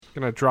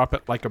Gonna drop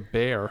it like a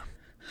bear.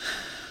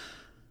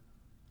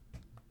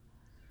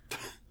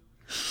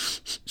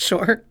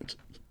 Sure.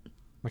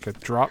 Like a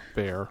drop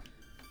bear.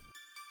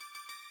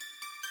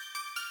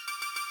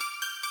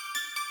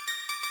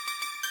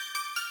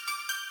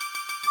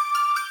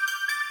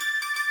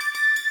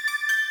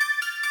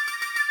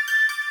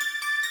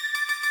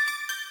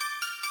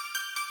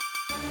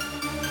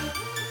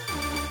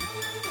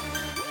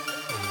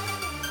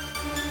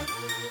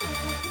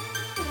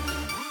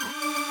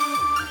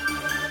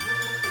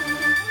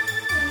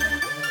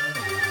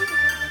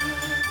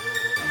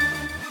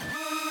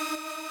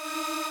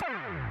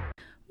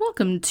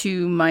 Welcome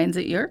to Minds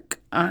at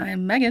York.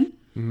 I'm Megan.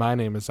 My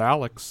name is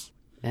Alex.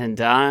 And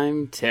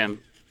I'm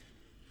Tim.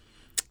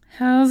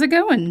 How's it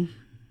going?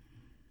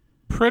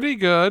 Pretty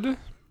good.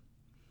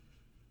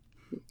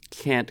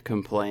 Can't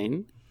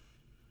complain.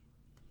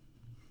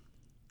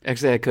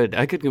 Actually, I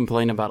could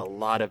complain about a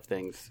lot of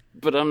things,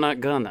 but I'm not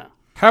gonna.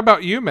 How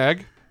about you,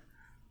 Meg?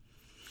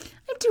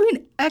 I'm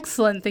doing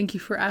excellent, thank you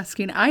for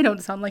asking. I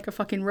don't sound like a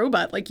fucking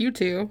robot like you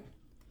two.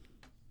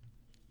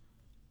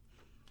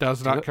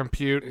 Does not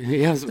compute.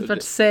 Yes. I was about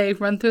to say,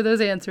 run through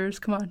those answers.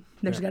 Come on.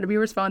 There's got to be a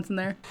response in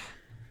there.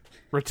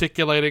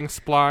 Reticulating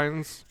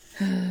splines.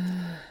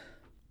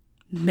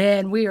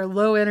 Man, we are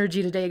low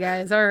energy today,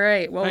 guys. All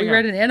right. Well, Hang we on.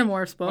 read an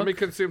Animorphs book. Let me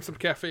consume some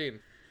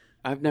caffeine.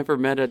 I've never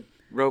met a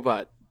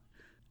robot.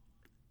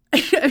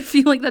 I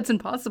feel like that's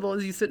impossible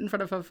as you sit in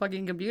front of a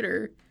fucking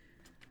computer.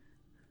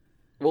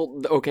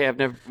 Well, okay,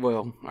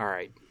 all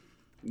right.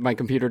 My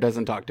computer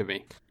doesn't talk to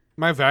me.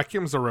 My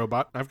vacuum's a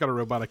robot. I've got a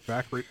robotic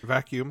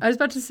vacuum. I was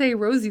about to say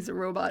Rosie's a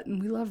robot,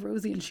 and we love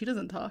Rosie, and she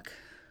doesn't talk.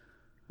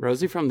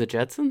 Rosie from the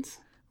Jetsons?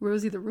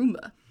 Rosie the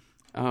Roomba.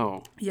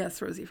 Oh, Yes,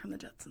 Rosie from the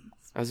Jetsons.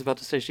 I was about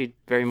to say she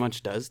very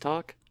much does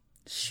talk.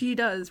 She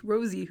does.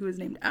 Rosie, who is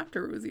named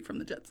after Rosie from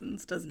the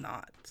Jetsons, does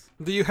not.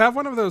 Do you have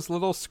one of those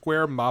little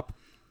square mop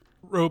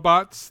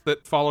robots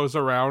that follows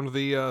around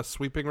the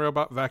sweeping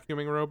robot,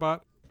 vacuuming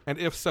robot? And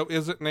if so,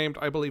 is it named,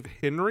 I believe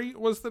Henry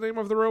was the name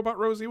of the robot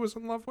Rosie was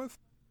in love with?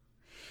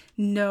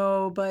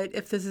 No, but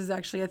if this is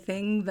actually a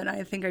thing, then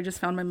I think I just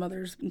found my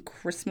mother's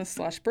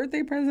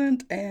Christmas/birthday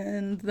present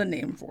and the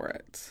name for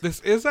it.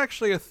 This is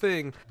actually a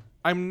thing.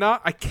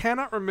 I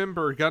cannot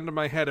remember, gun to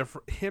my head, if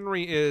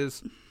Henry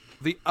is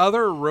the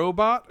other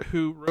robot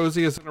who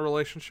Rosie is in a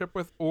relationship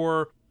with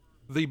or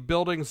the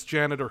building's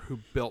janitor who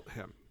built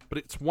him. But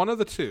it's one of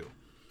the two.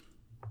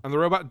 And the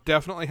robot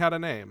definitely had a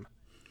name.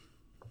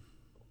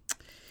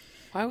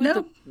 Why would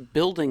the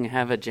building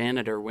have a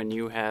janitor when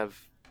you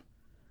have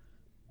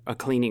a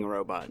cleaning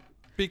robot?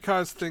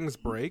 Because things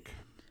break.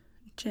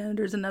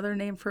 Janitor's another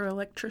name for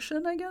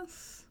electrician, I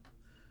guess?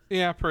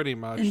 Yeah, pretty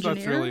much. That's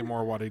Engineer? really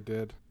more what he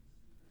did.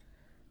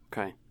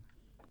 Okay.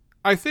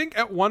 I think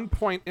at one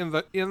point in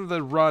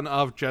the run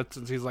of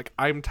Jetsons, he's like,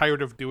 I'm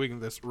tired of doing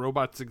this.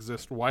 Robots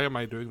exist. Why am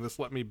I doing this?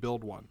 Let me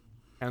build one.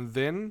 And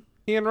then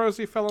he and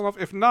Rosie fell in love.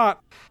 If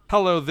not,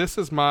 hello, this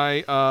is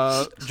my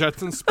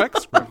Jetsons spec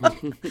script.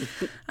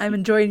 I'm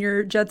enjoying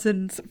your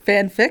Jetsons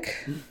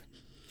fanfic.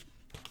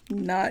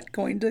 Not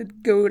going to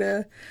go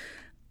to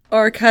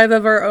archive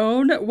of our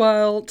own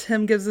while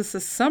Tim gives us a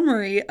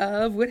summary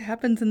of what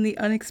happens in the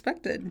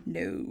unexpected.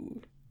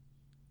 No.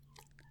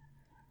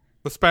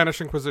 The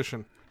Spanish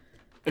Inquisition.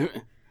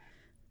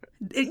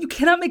 You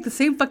cannot make the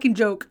same fucking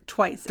joke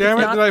twice. Damn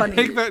It's it, not did funny. I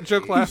make that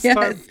joke last Yes.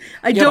 time?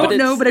 I don't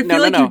know, but I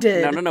feel like you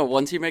did. No.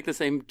 Once you make the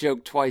same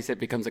joke twice, it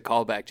becomes a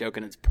callback joke,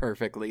 and it's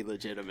perfectly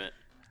legitimate.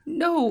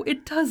 No,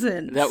 it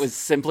doesn't. That was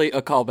simply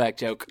a callback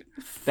joke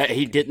that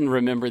he didn't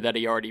remember that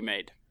he already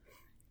made.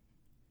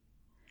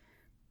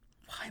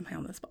 Why am I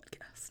on this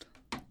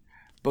podcast?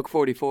 Book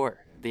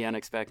 44, The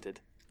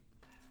Unexpected.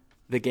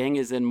 The gang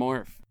is in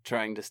Morph,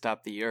 trying to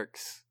stop the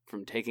Yeerks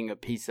from taking a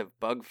piece of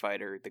bug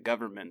fighter the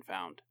government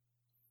found.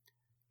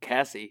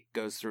 Cassie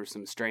goes through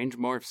some strange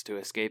morphs to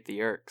escape the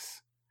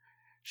Yeerks.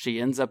 She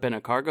ends up in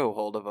a cargo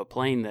hold of a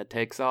plane that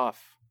takes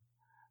off.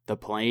 The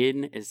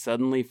plane is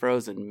suddenly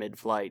frozen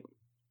mid-flight.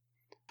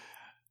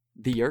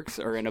 The Yeerks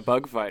are in a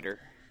bug fighter.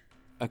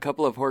 A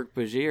couple of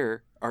Hork-Bajir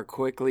are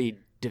quickly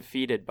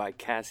defeated by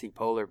Cassie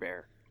Polar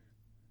Bear.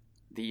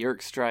 The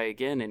Yeerks try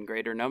again in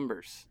greater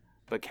numbers,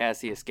 but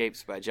Cassie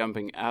escapes by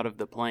jumping out of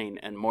the plane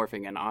and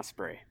morphing an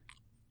osprey.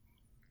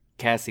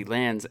 Cassie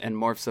lands and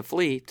morphs a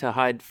flea to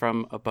hide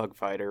from a bug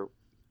fighter.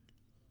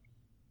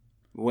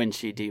 When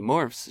she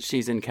demorphs,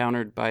 she's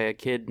encountered by a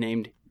kid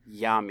named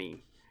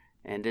Yami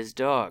and his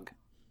dog,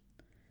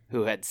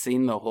 who had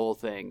seen the whole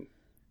thing.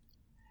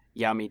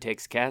 Yami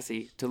takes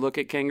Cassie to look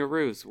at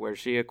kangaroos, where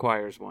she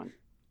acquires one.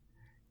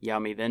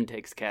 Yami then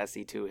takes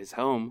Cassie to his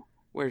home,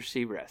 where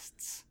she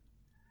rests.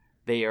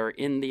 They are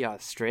in the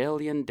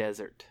Australian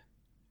desert.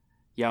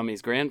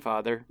 Yami's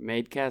grandfather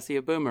made Cassie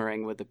a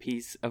boomerang with a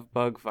piece of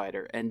bug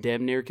fighter and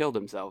damn near killed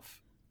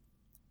himself.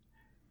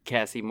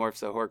 Cassie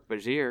morphs a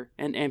Hork-Bajir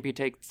and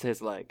amputates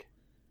his leg.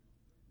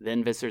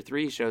 Then Visser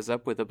 3 shows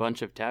up with a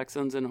bunch of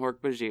Taxxons and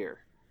Hork-Bajir,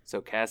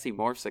 so Cassie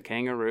morphs a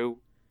kangaroo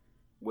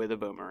with a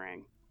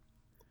boomerang.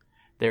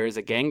 There is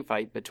a gang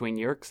fight between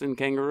Yeerks and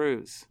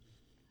kangaroos.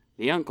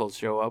 The uncles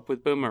show up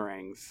with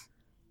boomerangs.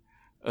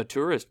 A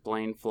tourist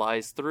plane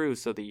flies through,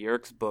 so the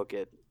Yeerks book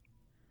it.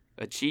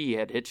 A Chee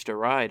had hitched a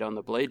ride on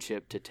the blade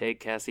ship to take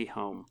Cassie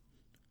home.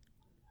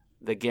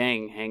 The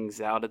gang hangs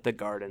out at the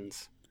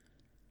gardens.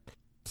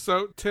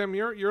 So, Tim,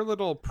 your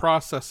little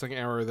processing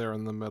error there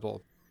in the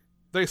middle.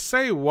 They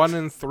say 1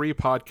 in 3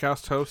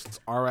 podcast hosts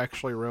are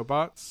actually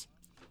robots.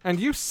 And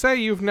you say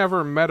you've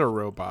never met a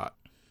robot.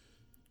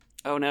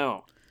 Oh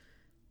no.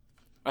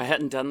 I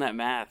hadn't done that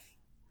math.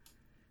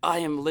 I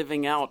am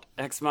living out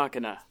Ex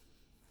Machina.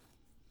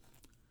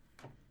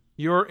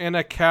 You're in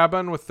a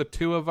cabin with the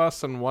two of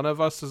us, and one of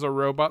us is a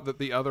robot that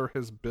the other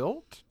has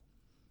built?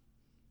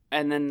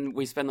 And then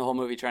we spend the whole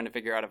movie trying to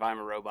figure out if I'm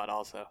a robot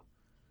also.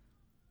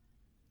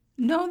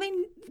 No,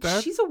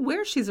 she's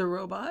aware she's a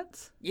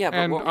robot. Yeah, but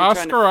and what we're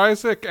Oscar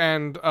Isaac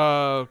and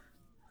General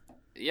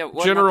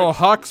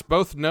Hux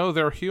both know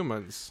they're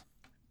humans.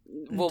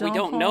 Well, we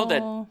don't know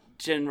that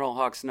General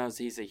Hux knows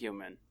he's a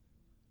human.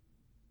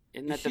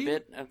 Isn't that the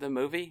bit of the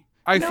movie?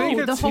 I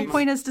think the whole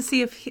point is to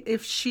see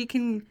if she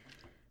can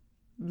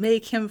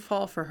make him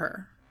fall for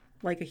her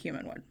like a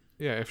human would.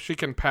 Yeah, if she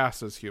can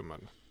pass as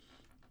human.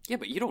 Yeah,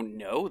 but you don't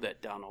know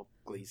that Donald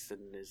Gleason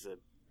is a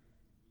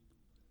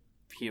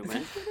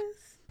human.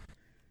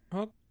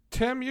 Well,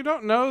 Tim, you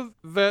don't know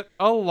that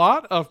a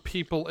lot of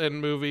people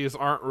in movies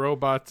aren't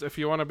robots if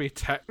you want to be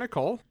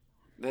technical.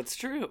 That's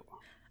true.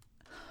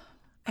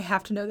 I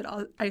have to know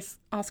that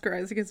Oscar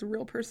Isaac is a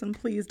real person.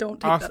 Please don't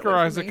take Oscar that away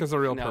from Isaac me. is a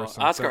real No,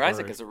 person. Oscar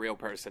Isaac is a real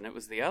person. It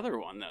was the other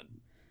one that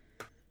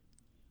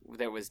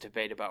there was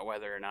debate about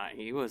whether or not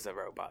he was a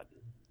robot.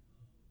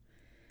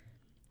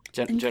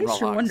 In General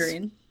case you're Hux.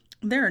 wondering,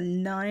 there are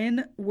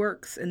 9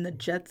 works in the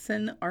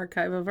Jetson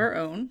Archive of Our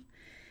Own,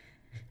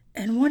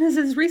 and one is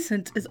as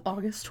recent as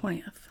August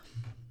 20th.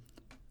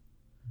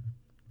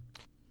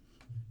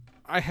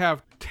 I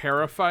have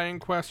terrifying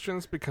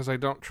questions because I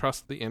don't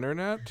trust the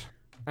internet,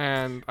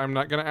 and I'm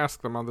not going to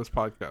ask them on this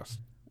podcast.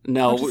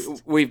 No,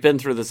 we've been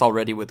through this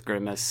already with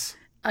Grimace.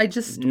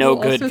 No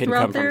good can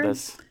come from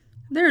this.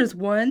 There's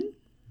one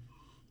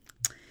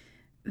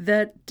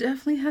that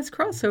definitely has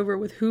crossover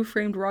with Who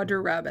Framed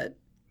Roger Rabbit.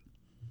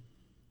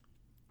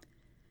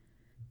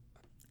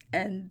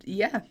 And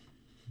yeah.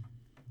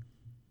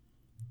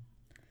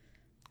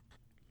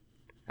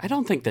 I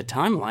don't think the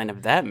timeline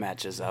of that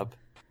matches up.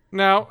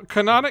 Now,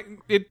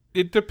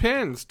 it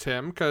depends,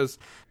 Tim, because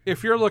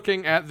if you're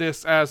looking at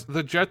this as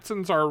the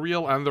Jetsons are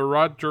real and the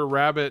Roger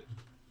Rabbit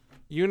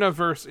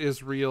universe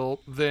is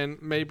real, then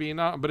maybe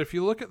not. But if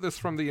you look at this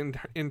from the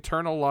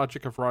internal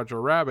logic of Roger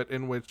Rabbit,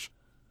 in which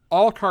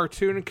all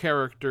cartoon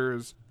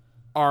characters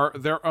are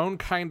their own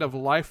kind of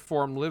life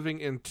form living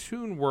in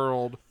Toon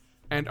World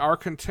and are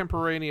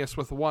contemporaneous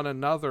with one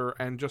another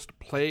and just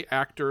play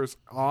actors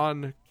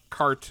on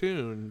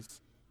cartoons,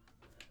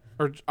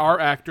 or are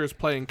actors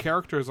playing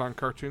characters on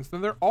cartoons,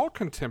 then they're all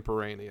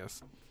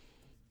contemporaneous.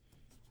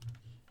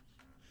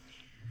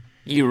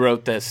 You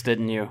wrote this,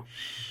 didn't you?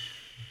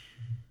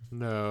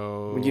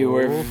 No. You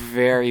were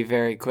very,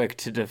 very quick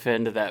to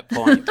defend that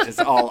point, is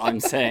all I'm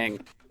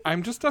saying.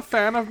 I'm just a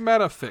fan of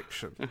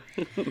metafiction.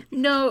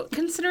 No,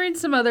 considering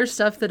some other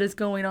stuff that is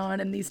going on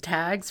in these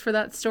tags for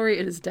that story,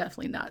 it is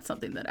definitely not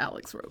something that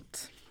Alex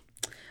wrote.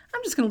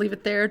 I'm just going to leave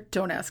it there.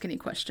 Don't ask any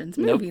questions.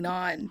 Nope. Moving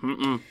on.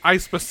 Mm-mm. I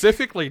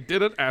specifically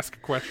didn't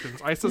ask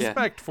questions. I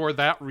suspect for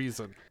that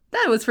reason.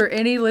 That was for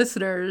any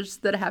listeners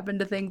that happen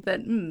to think that,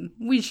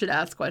 we should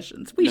ask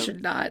questions. We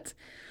should not.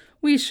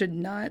 We should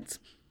not.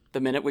 The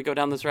minute we go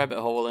down this rabbit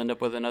hole, we'll end up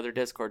with another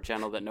Discord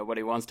channel that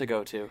nobody wants to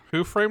go to.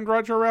 Who Framed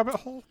Roger Rabbit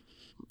Hole?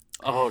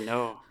 Oh,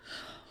 no.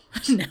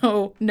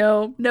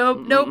 No.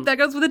 Nope. That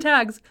goes with the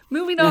tags.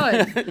 Moving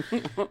on.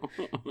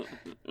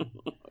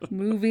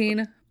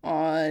 Moving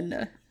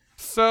on.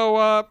 So,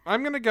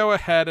 I'm going to go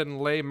ahead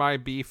and lay my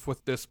beef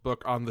with this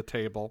book on the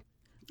table.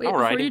 Wait,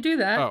 Alrighty. before you do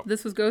that, Oh.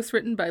 This was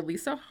ghostwritten by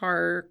Lisa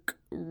Hark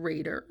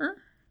Rader.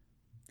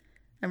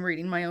 I'm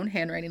reading my own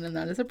handwriting, and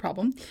that is a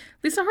problem.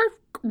 Lisa Hark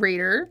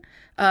Rader.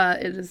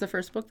 It is the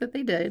first book that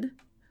they did.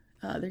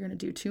 They're going to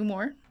do 2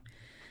 more.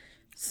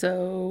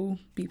 So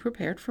be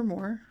prepared for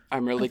more.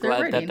 I'm really of their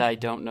glad writing. that I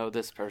don't know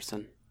this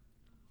person.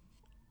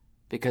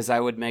 Because I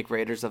would make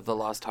Raiders of the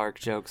Lost Ark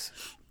jokes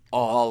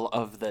all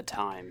of the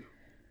time.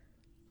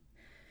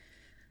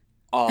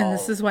 And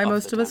this is why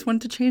most of us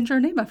want to change our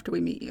name after we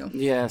meet you.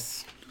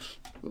 Yes.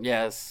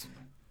 Yes.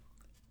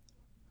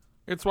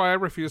 It's why I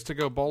refuse to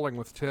go bowling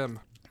with Tim.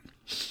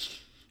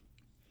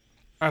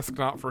 Ask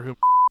not for whom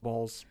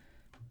bowls.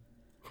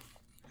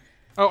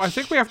 Oh, I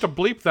think we have to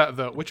bleep that,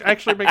 though, which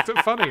actually makes it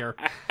funnier.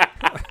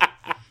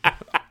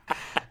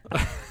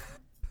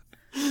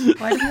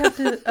 Why do we have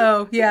to?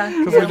 Oh, yeah.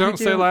 Because we don't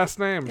say last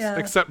names, Yeah,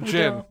 except we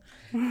Jin.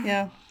 don't.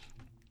 Yeah.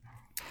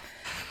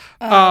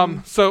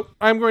 So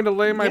I'm going to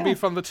lay my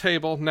beef on the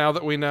table now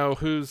that we know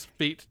whose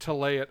feet to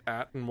lay it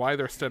at, and why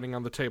they're standing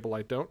on the table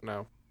I don't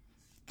know.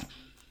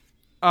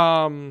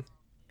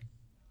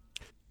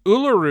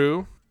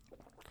 Uluru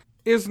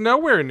is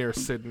nowhere near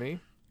Sydney.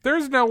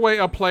 There's no way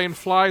a plane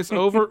flies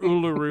over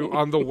Uluru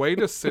on the way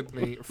to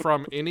Sydney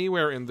from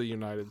anywhere in the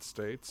United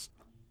States.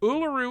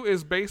 Uluru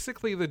is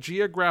basically the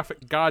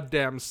geographic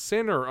goddamn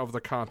center of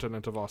the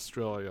continent of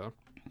Australia.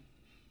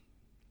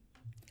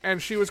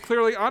 And she was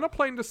clearly on a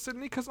plane to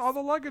Sydney because all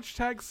the luggage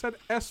tags said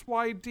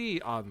SYD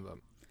on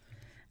them.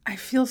 I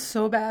feel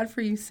so bad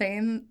for you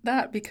saying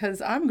that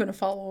because I'm going to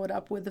follow it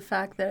up with the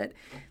fact that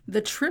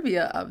the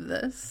trivia of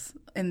this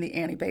in the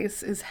Annie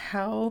base is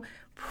how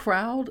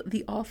proud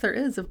the author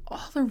is of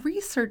all the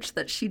research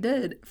that she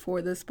did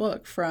for this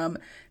book, from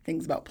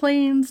things about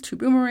planes to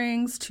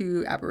boomerangs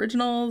to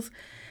Aboriginals.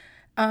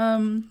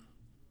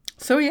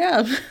 So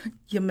yeah,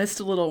 you missed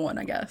a little one,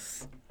 I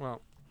guess.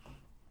 Well,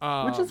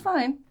 which is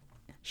fine.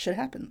 Shit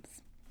happens.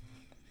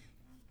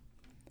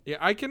 Yeah,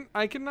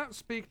 I cannot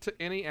speak to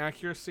any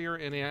accuracy or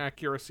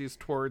inaccuracies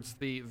towards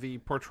the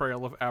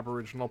portrayal of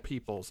Aboriginal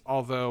peoples,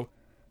 although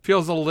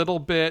feels a little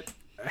bit,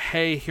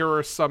 hey, here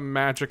are some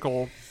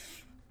magical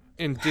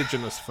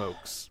indigenous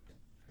folks.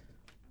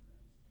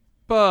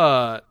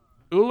 But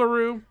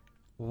Uluru,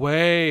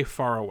 way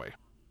far away.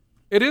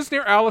 It is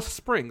near Alice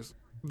Springs.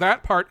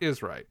 That part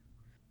is right.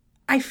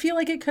 I feel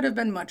like it could have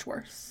been much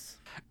worse.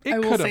 It I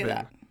will could have say been.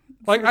 that.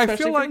 Like, I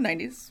Especially feel for like the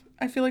 90s.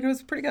 I feel like it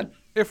was pretty good.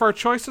 if our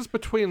choices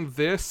between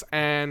this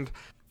and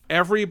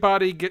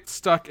everybody gets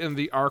stuck in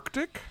the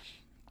Arctic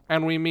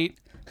and we meet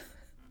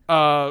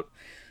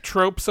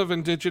tropes of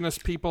indigenous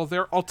people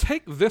there, I'll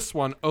take this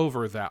one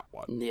over that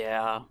one.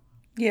 Yeah.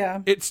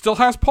 Yeah. It still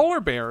has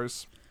polar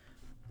bears,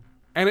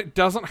 and it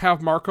doesn't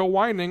have Marco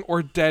whining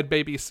or dead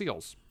baby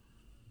seals.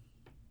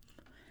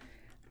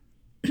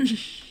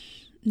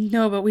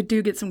 No, but we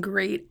do get some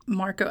great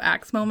Marco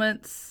Axe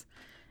moments.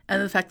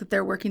 And the fact that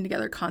they're working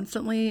together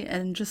constantly,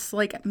 and just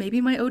like,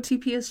 maybe my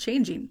OTP is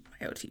changing.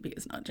 My OTP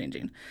is not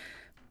changing.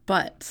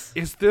 But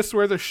Is this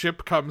where the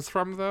ship comes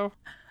from, though?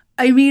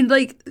 I mean,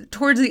 like,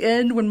 towards the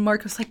end when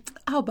Marco's like,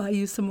 I'll buy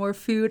you some more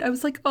food, I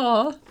was like,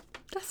 oh,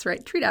 that's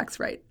right. Treat Axe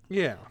right.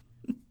 Yeah.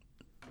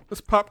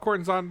 This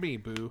popcorn's on me,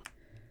 boo.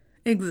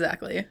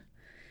 Exactly.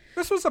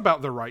 This was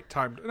about the right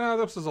time. No,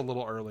 this is a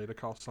little early to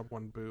call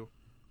someone boo.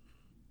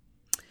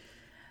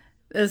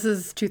 This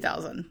is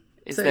 2000.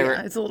 Is So there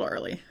yeah, it's a little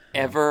early.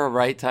 ever a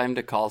right time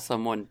to call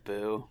someone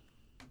boo?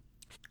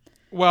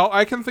 Well,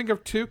 I can think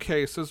of two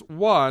cases.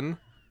 One,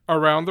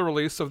 around the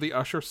release of the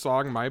Usher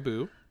song My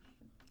Boo.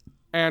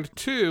 And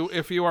two,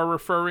 if you are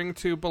referring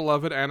to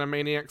beloved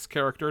Animaniacs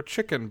character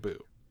Chicken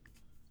Boo.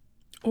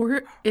 Or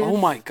if Oh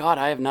my god,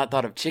 I have not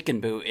thought of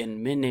Chicken Boo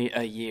in many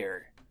a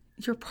year.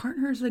 your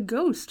partner is a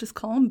ghost, just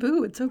call him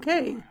Boo. It's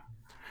okay.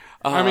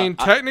 I mean,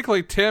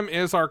 technically, Tim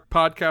is our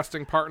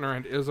podcasting partner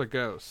and is a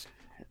ghost.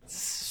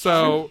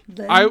 So,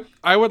 Then-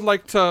 I would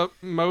like to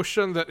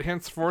motion that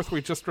henceforth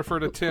we just refer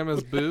to Tim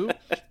as Boo.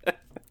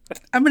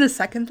 I'm going to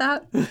second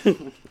that.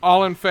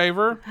 All in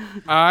favor?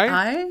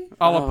 Aye.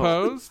 All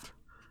opposed?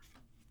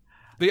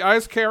 The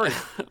ayes carry.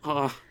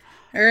 All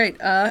right.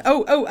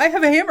 I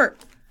have a hammer.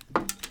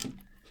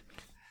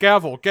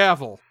 Gavel,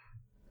 gavel.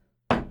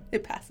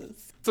 It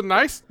passes. It's a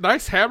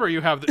nice hammer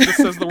you have that just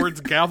says the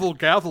words gavel,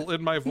 gavel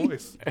in my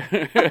voice.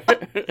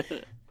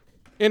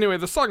 Anyway,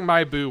 the song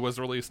My Boo was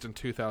released in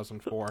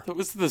 2004. That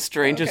was the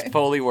strangest Okay.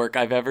 Foley work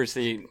I've ever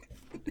seen.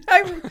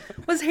 I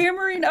was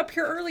hammering up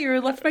here earlier. I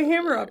left my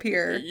hammer up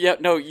here. Yeah,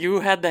 no,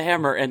 you had the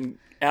hammer, and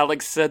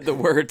Alex said the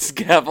words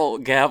gavel,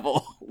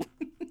 gavel.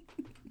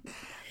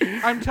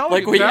 I'm telling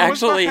Like, you, we that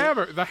actually- was the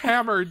hammer. The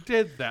hammer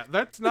did that.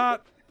 That's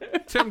not...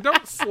 Tim,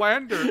 don't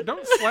slander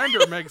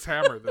Meg's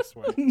hammer this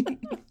way.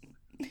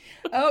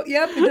 Oh,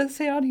 yep. It does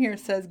say on here,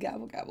 says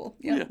gavel, gavel.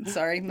 Yep.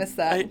 Sorry, missed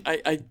that.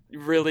 I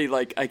really,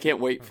 I can't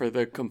wait for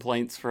the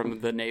complaints from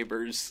the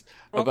neighbors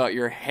about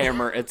your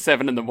hammer at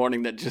 7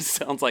 a.m. that just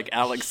sounds like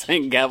Alex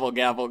saying gavel,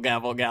 gavel,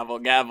 gavel, gavel,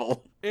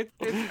 gavel. It's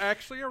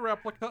actually a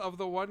replica of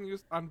the one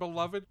used on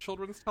beloved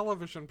children's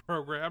television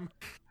program,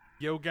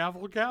 Yo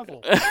Gavel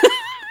Gavel.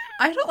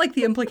 I don't like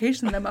the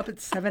implication that I'm up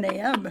at 7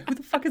 a.m. Who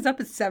the fuck is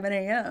up at 7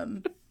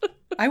 a.m.?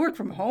 I work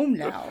from home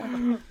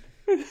now.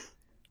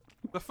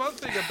 The fun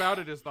thing about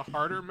it is the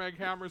harder Meg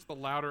hammers, the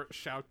louder it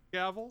shouts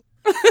gavel.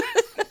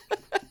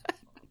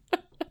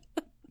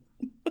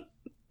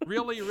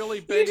 Really, really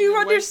You big. do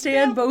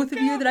understand, both of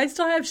you, that I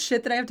still have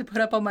shit that I have to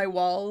put up on my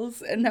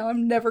walls, and now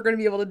I'm never going to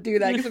be able to do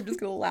that because I'm just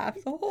going to laugh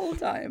the whole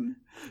time.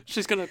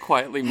 She's gonna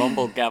quietly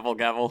mumble gavel,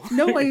 gavel.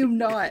 No, I am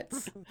not.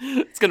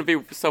 It's gonna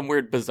be some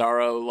weird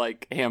bizarro,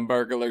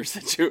 Hamburglar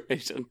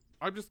situation.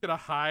 I'm just gonna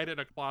hide in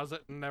a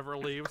closet and never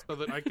leave so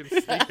that I can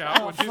sneak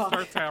out when she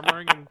starts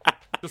hammering and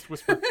just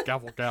whisper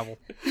gavel, gavel,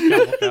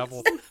 gavel,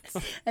 gavel.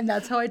 And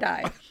that's how I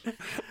die.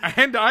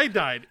 And I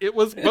died. It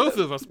was both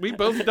of us. We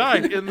both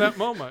died in that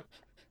moment.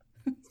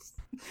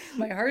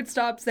 My heart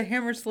stops, the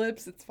hammer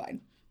slips, it's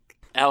fine.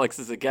 Alex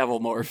is a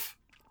gavel morph.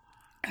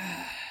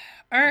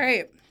 All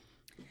right.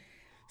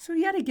 So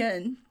yet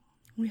again,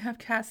 we have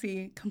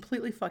Cassie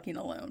completely fucking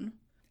alone.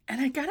 And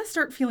I gotta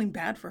start feeling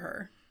bad for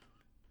her.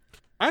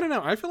 I don't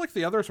know. I feel like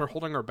the others are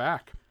holding her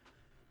back.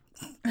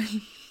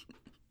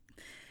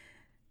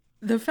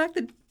 The fact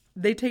that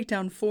they take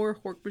down 4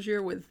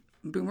 Hork-Bajir with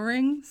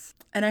boomerangs,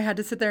 and I had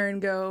to sit there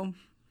and go,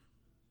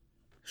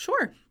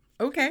 sure,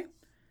 okay.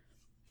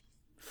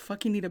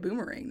 Fucking need a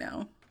boomerang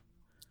now.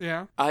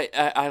 Yeah.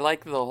 I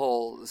like the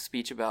whole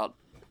speech about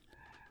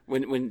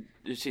when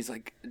she's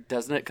like,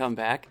 "Doesn't it come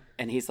back?"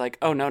 And he's like,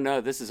 "Oh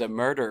no, this is a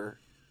murder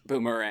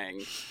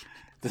boomerang.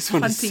 This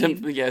one is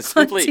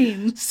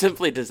Hunting.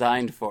 simply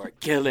designed for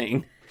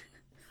killing.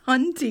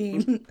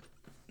 Hunting.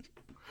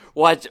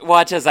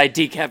 Watch as I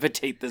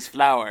decapitate this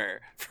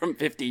flower from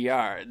 50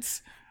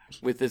 yards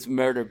with this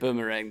murder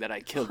boomerang that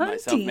I killed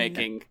myself Hunting.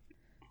 making."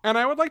 And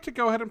I would like to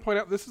go ahead and point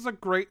out this is a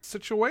great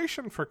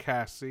situation for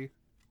Cassie,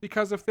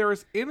 because if there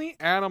is any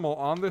animal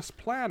on this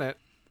planet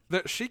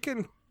that she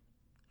can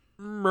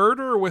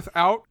murder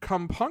without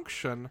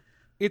compunction,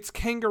 it's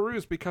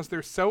kangaroos, because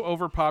they're so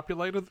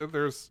overpopulated that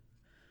there's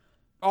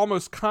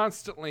almost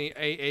constantly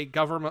a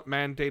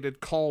government-mandated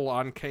cull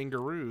on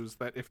kangaroos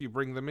that if you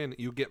bring them in,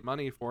 you get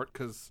money for it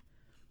because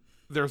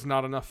there's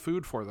not enough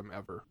food for them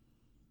ever.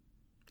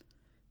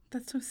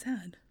 That's so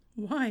sad.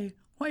 Why?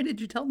 Why did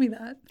you tell me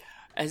that?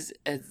 As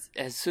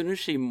soon as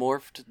she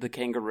morphed the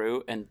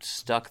kangaroo and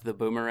stuck the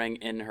boomerang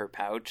in her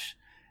pouch,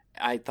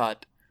 I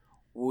thought,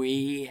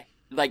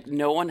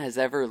 no one has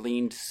ever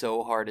leaned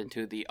so hard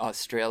into the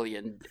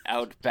Australian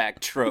outback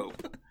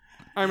trope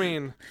I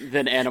mean,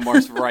 than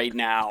Animorphs right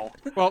now.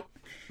 well,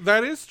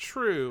 that is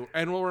true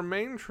and will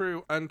remain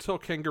true until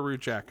Kangaroo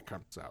Jack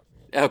comes out,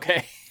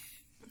 Okay.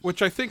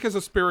 which I think is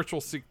a spiritual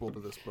sequel to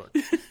this book.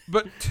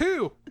 But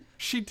 2,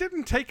 she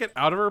didn't take it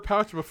out of her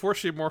pouch before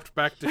she morphed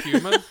back to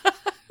human.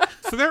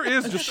 So there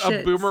is just a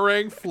Shit.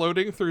 boomerang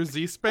floating through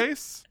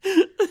Z-space.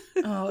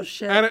 Oh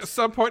shit. And at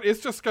some point,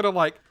 it's just going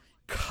to,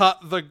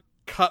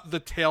 cut the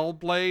tail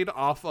blade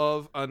off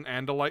of an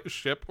Andalite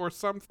ship or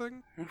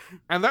something.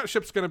 And that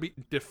ship's going to be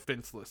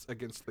defenseless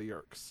against the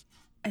Yerks.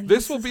 And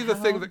This will is be the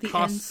how thing that the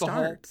costs end the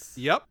whole... starts.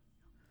 Yep.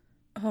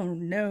 Oh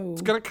no.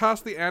 It's going to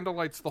cost the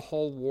Andalites the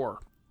whole war.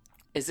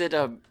 Is it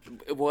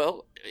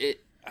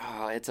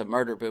it's a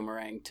murder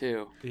boomerang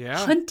too. Yeah.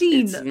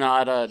 Hunting. It's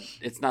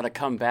not a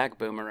comeback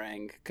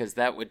boomerang, because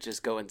that would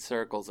just go in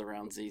circles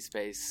around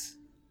Z-space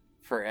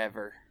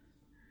forever.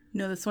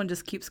 No, this one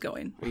just keeps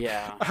going.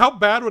 Yeah. How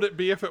bad would it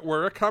be if it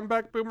were a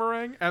comeback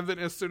boomerang, and then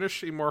as soon as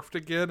she morphed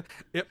again,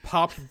 it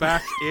popped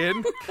back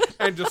in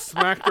and just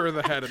smacked her in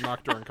the head and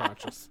knocked her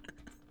unconscious?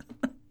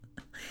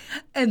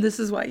 And this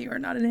is why you are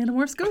not an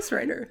Animorphs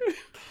ghostwriter.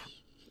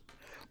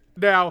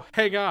 Now,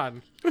 hang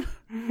on.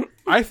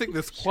 I think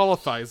this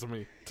qualifies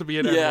me to be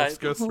an Yeah, Animorphs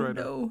ghostwriter.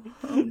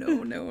 Oh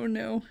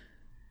no.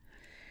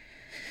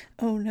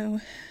 Oh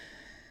no.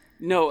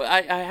 No,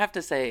 I have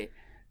to say,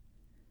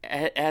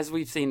 as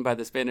we've seen by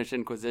the Spanish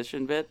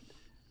Inquisition bit,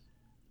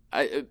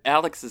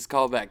 Alex's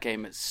callback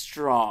game is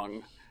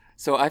strong.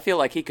 So I feel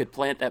like he could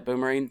plant that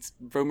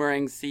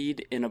boomerang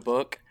seed in a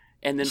book,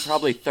 and then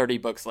probably 30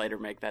 books later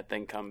make that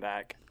thing come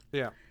back.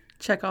 Yeah.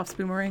 Chekhov's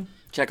boomerang.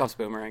 Chekhov's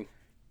boomerang.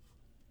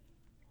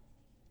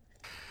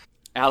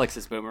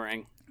 Alex's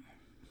boomerang.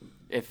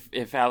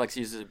 If Alex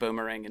uses a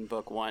boomerang in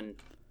book 1,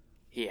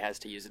 he has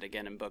to use it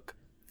again in book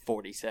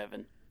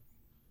 47.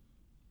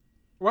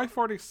 Why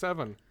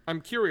 47?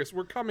 I'm curious.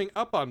 We're coming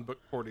up on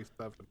book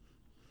 47.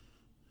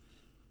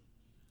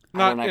 I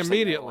Not don't actually know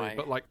immediately, why.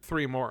 but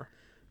 3 more.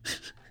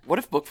 What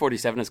if book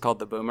 47 is called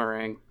the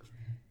boomerang?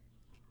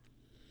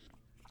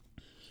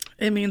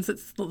 It means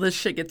this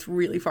shit gets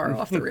really far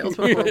off the rails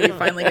before we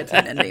finally get to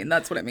an ending.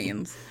 That's what it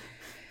means.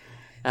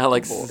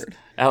 Alex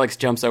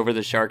jumps over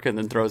the shark and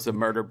then throws the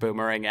murder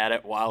boomerang at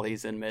it while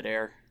he's in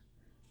midair.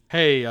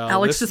 Hey,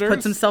 Alex just puts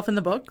listeners, himself in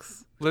the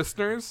books.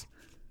 listeners,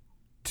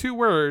 2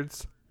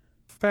 words,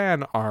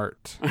 fan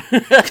art.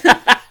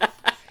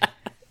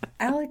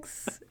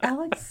 Alex,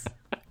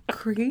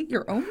 create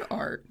your own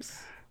art.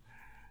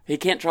 He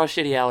can't draw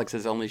shitty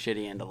Alexes, only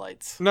shitty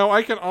Andalites. No,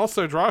 I can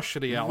also draw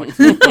shitty Alex,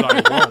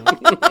 but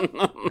I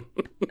won't.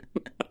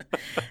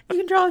 You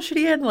can draw a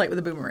shitty Andalite with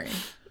a boomerang.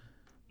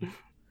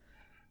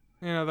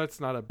 Yeah, that's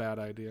not a bad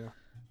idea.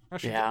 I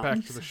should Yeah. get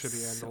back to the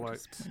shitty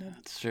Andalites.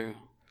 That's true.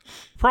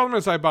 Problem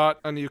is, I bought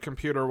a new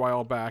computer a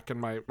while back,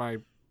 and my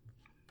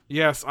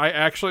yes, I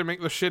actually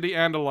make the shitty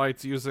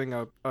Andalites using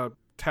a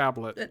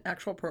tablet. An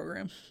actual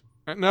program.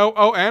 No,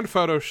 and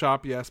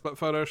Photoshop, yes, but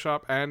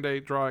Photoshop and a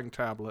drawing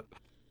tablet.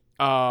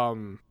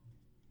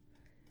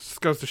 Just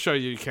goes to show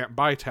you can't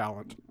buy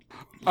talent.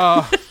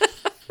 But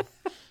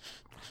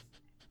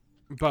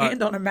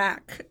And on a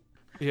Mac.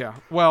 yeah,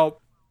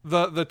 well,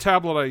 the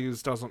tablet I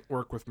use doesn't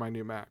work with my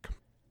new Mac,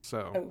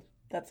 so Oh,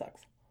 that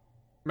sucks.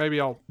 maybe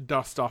I'll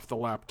dust off the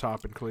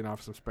laptop and clean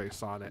off some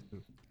space on it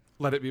and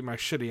let it be my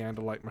shitty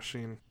Andalite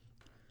machine.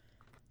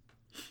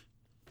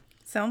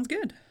 Sounds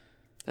good.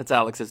 That's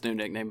Alex's new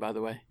nickname, by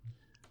the way.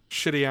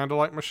 Shitty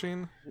Andalite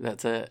machine?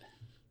 That's it.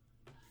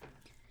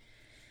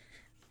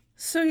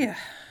 So yeah,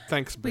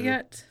 Thanks, we Boo.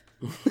 got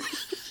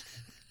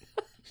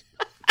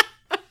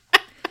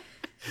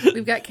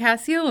we've got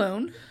Cassie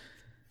alone.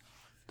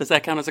 Does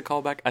that count as a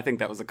callback? I think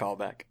that was a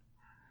callback.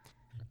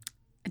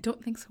 I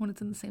don't think so when it's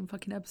in the same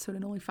fucking episode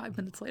and only 5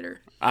 minutes later.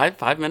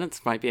 5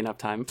 minutes might be enough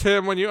time.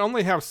 Tim, when you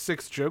only have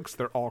 6 jokes,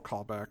 they're all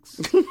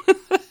callbacks.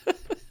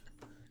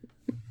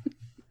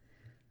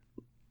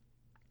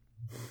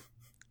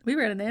 We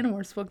read an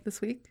Animorphs book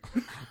this week.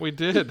 We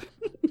did.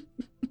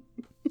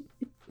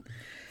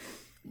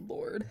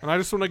 Lord. And I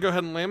just want to go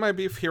ahead and lay my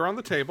beef here on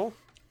the table.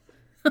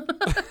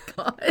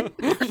 God.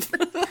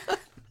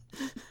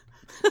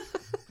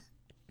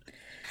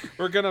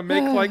 We're going to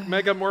make like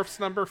Megamorphs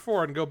number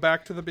 4 and go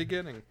back to the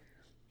beginning.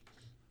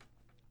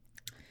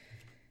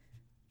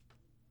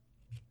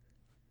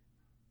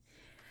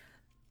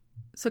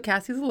 So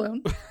Cassie's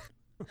alone.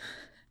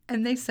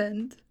 And they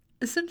send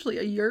essentially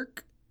a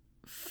Yeerk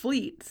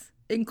fleet,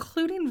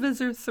 including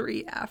Visser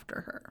 3,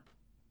 after her.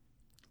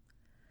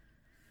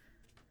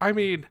 I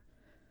mean,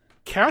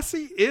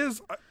 Cassie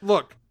is...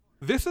 Look,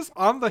 this is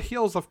on the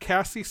heels of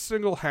Cassie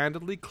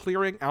single-handedly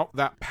clearing out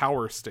that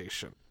power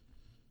station.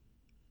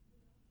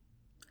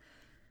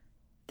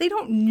 They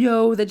don't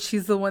know that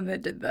she's the one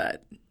that did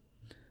that.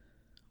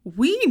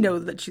 We know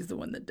that she's the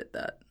one that did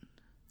that.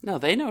 No,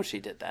 they know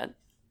she did that.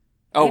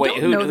 Oh, they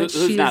wait, don't know that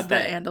who's she's not the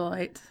that?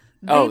 Andalite.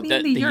 Oh,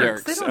 They mean the the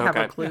Yeerks. They Yeerks, don't have a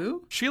okay.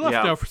 clue. She left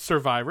Yeah. no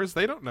survivors.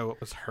 They don't know it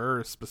was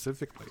her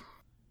specifically.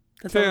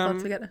 That's all about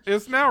Tim, together.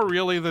 is now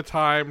really the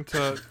time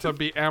to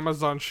be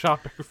Amazon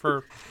shopping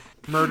for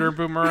murder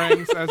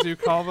boomerangs, as you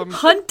call them?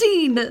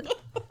 Hunting!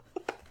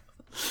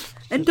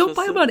 And don't Just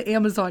buy them on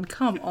Amazon.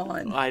 Come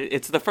on.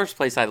 It's the first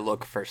place I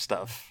look for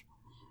stuff.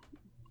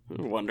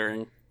 I'm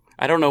wondering.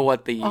 I don't know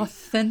what the...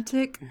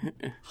 Authentic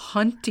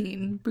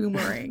hunting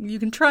boomerang. You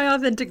can try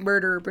authentic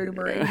murder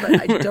boomerang,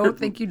 but I don't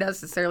think you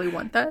necessarily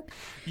want that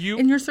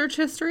in your search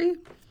history.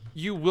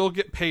 You will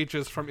get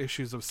pages from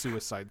issues of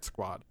Suicide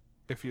Squad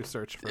if you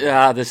search for it.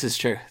 Yeah, this is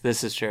true.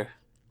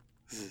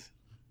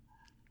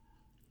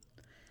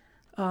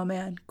 Oh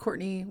man,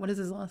 Courtney, what is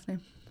his last name?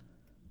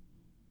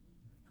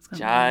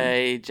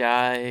 Jai...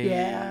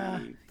 Yeah.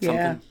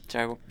 Something?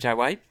 Yeah. Jai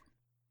White?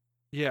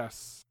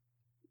 Yes.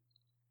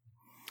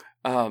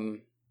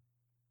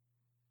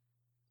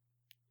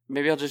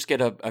 Maybe I'll just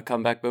get a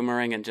comeback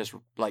boomerang and just,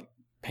 like,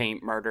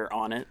 paint murder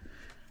on it.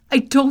 I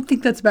don't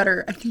think that's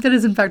better. I think that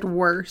is in fact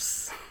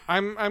worse.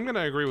 I'm going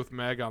to agree with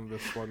Meg on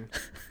this one.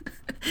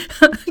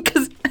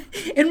 Because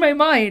in my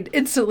mind,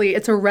 instantly,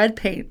 it's a red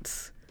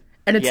paint.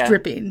 And it's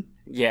dripping.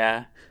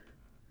 Yeah.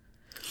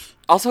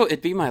 Also,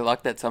 it'd be my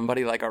luck that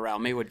somebody, like,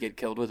 around me would get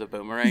killed with a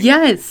boomerang.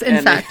 Yes,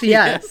 in fact,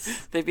 yes. Yeah,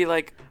 they'd be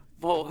like,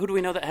 well, who do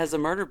we know that has a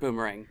murder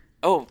boomerang?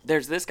 Oh,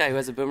 there's this guy who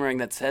has a boomerang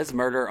that says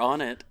murder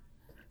on it.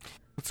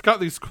 It's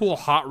got these cool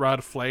hot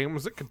rod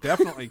flames. It could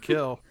definitely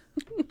kill.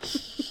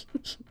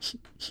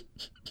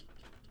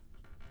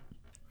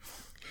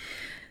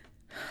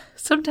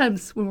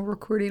 Sometimes when we're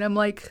recording, I'm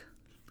like,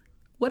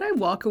 would I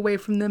walk away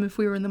from them if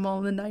we were in the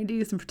mall in the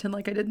 90s and pretend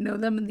like I didn't know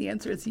them? And the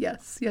answer is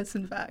yes. Yes,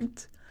 in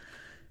fact.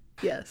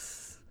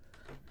 Yes.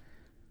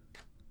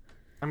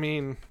 I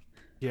mean,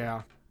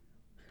 yeah.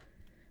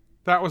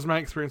 That was my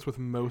experience with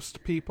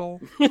most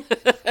people.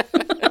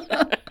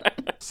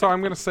 So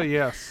I'm going to say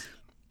yes.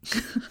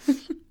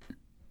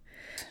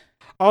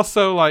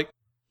 Also, like,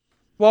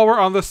 while we're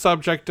on the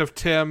subject of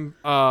Tim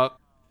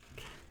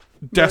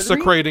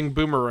desecrating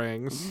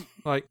boomerangs,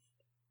 like,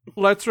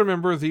 let's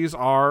remember these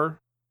are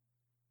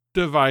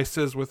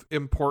devices with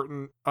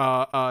important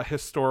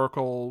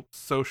historical,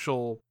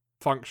 social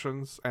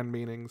functions and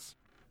meanings.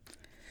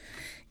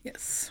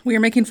 Yes. We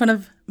are making fun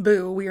of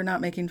Boo. We are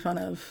not making fun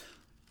of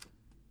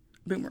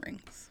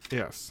boomerangs.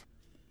 Yes.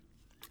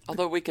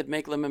 Although we could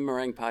make lemon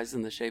meringue pies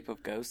in the shape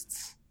of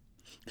ghosts.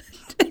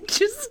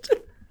 Just...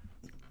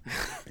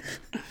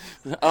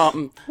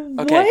 Okay.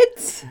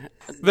 What?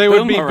 They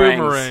would be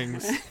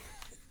boomerangs.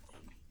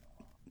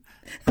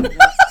 I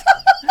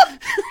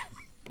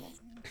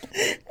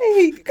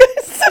hate you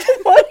guys so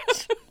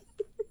much.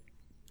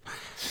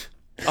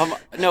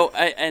 No,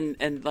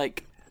 and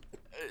like,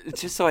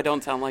 just so I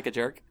don't sound like a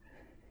jerk.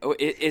 Oh,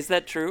 is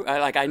that true?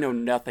 I know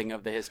nothing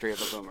of the history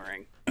of a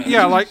boomerang.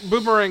 Yeah, like,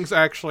 boomerangs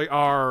actually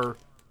are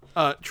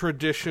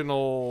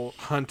traditional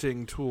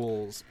hunting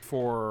tools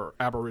for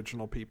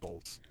Aboriginal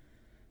peoples.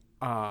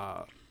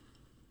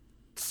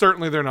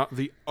 Certainly they're not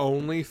the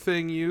only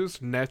thing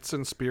used. Nets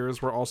and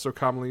spears were also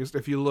commonly used.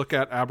 If you look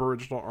at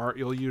Aboriginal art,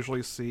 you'll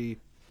usually see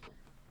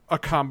a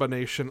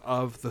combination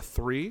of the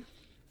three.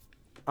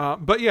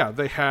 But yeah,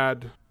 they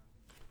had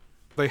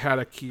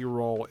a key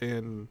role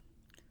in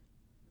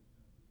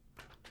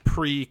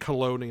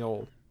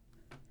pre-colonial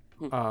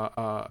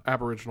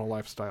Aboriginal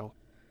lifestyle.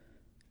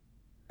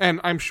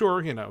 And I'm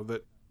sure,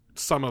 that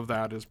some of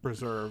that is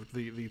preserved,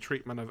 the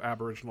treatment of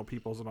Aboriginal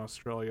peoples in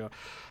Australia.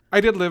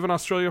 I did live in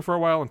Australia for a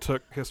while and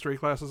took history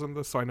classes in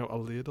this, so I know a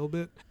little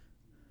bit.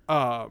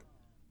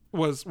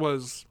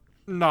 Was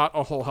not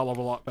a whole hell of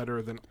a lot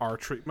better than our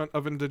treatment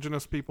of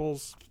Indigenous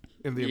peoples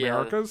in the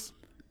Americas.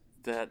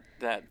 That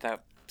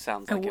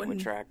sounds like it would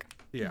track.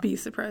 Yeah. Be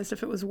surprised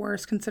if it was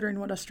worse, considering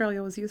what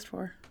Australia was used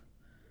for.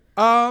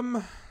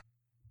 I'm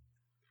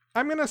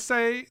gonna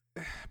say,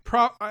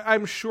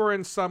 I'm sure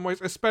in some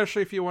ways,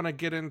 especially if you want to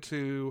get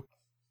into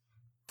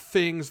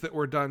things that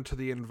were done to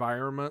the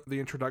environment, the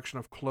introduction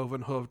of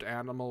cloven-hooved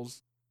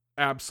animals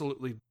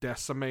absolutely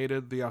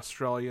decimated the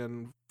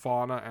Australian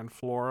fauna and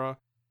flora.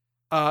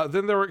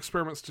 Then there were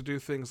experiments to do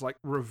things like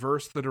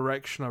reverse the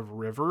direction of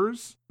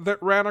rivers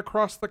that ran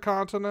across the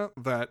continent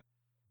that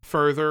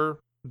further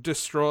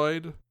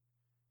destroyed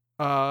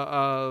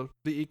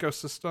the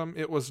ecosystem.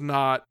 It was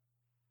not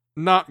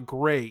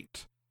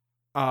great.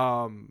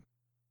 Now,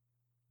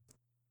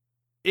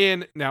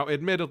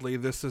 admittedly,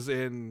 this is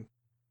in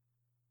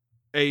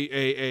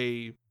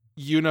a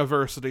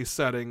university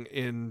setting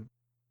in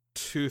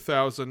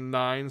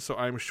 2009, so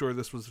I'm sure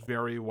this was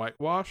very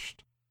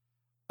whitewashed.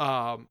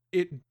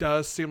 It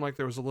does seem like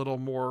there was a little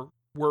more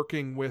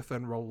working with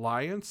and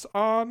reliance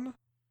on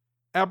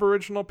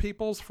Aboriginal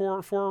peoples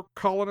for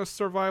colonist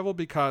survival,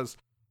 because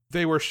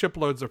they were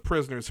shiploads of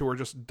prisoners who were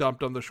just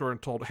dumped on the shore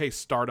and told, hey,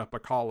 start up a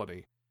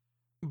colony.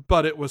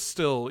 But it was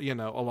still,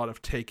 a lot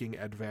of taking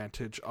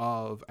advantage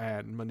of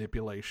and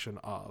manipulation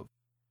of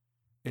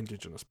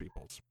indigenous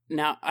peoples.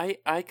 Now,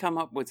 I come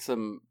up with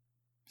some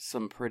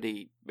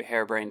pretty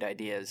harebrained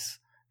ideas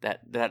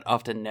that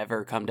often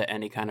never come to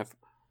any kind of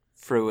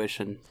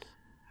fruition.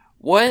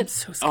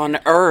 What on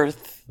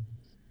earth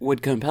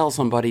would compel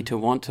somebody to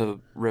want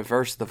to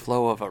reverse the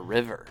flow of a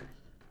river?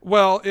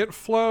 Well, it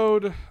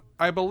flowed,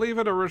 I believe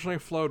it originally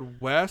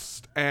flowed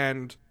west,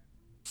 and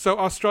so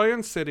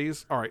Australian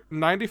cities, all right,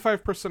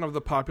 95% of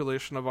the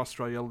population of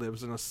Australia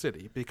lives in a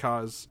city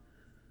because,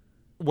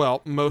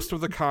 well, most of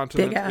the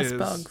continent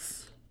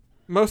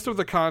most of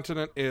the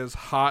continent is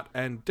hot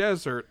and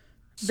desert.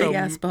 So big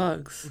ass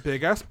bugs.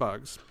 Big ass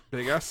bugs.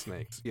 Big ass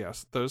snakes.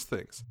 Yes, those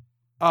things.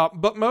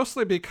 But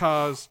mostly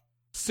because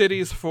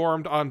cities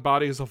formed on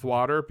bodies of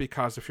water,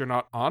 because if you're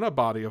not on a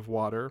body of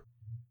water,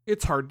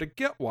 it's hard to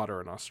get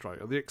water in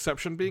Australia. The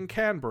exception being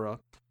Canberra,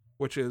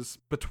 which is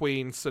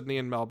between Sydney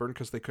and Melbourne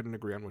because they couldn't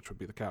agree on which would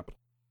be the capital.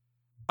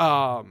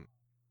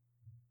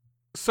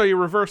 So you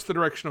reverse the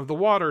direction of the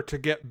water to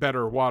get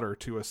better water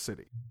to a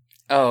city.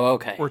 Oh,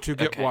 okay. Or to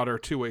get water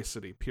to a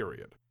city,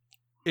 period.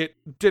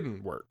 It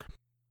didn't work.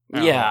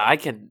 Yeah, I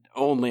can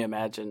only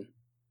imagine.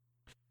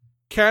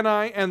 Can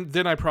I, and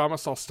then I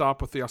promise I'll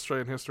stop with the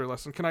Australian history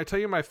lesson, can I tell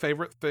you my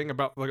favorite thing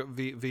about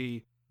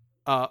the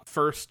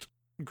first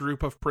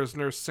group of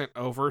prisoners sent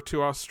over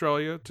to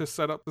Australia to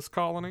set up this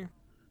colony?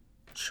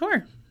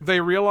 Sure. They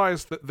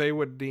realized that they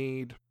would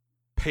need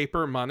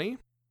paper money,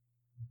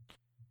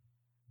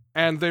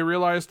 and they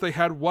realized they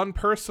had one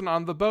person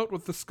on the boat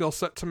with the skill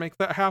set to make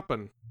that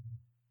happen.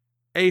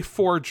 A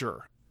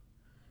forger.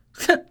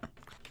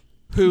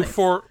 Who Nice.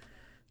 For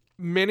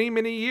many,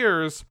 many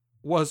years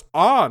was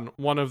on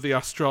one of the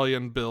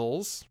Australian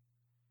bills,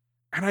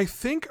 and I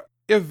think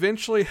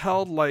eventually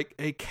held like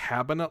a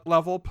cabinet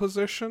level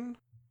position.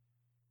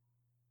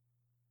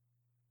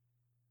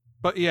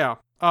 But yeah,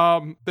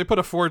 they put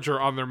a forger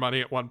on their money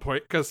at one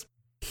point because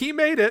he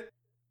made it.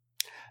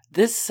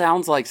 This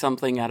sounds like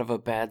something out of a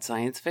bad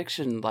science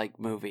fiction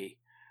movie.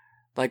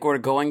 Like we're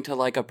going to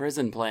a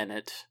prison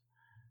planet.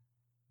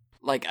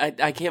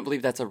 I can't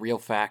believe that's a real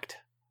fact.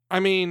 I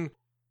mean,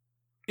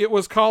 it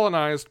was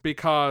colonized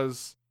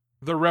because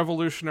the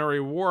Revolutionary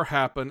War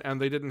happened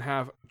and they didn't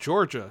have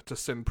Georgia to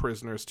send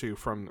prisoners to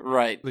from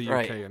the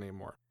UK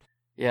anymore.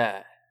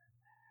 Yeah.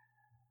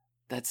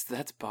 That's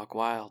buck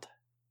wild.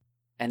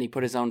 And he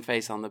put his own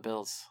face on the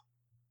bills.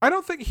 I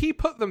don't think he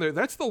put them there.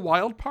 That's the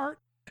wild part.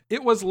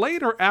 It was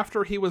later,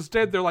 after he was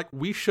dead, they're like,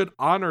 we should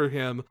honor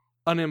him,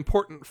 an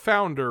important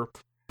founder,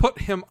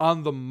 put him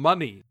on the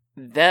money.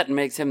 That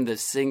makes him the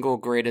single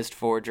greatest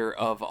forger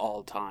of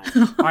all time.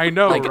 I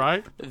know,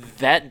 right?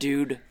 That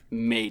dude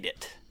made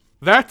it.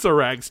 That's a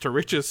rags to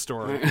riches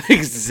story.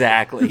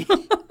 Exactly.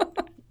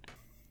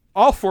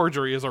 All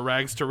forgery is a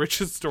rags to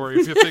riches story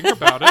if you think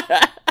about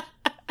it.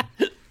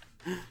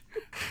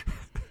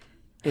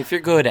 If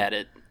you're good at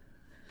it.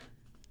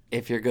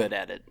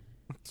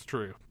 It's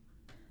true.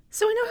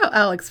 So we know how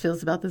Alex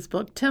feels about this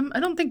book. Tim, I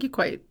don't think you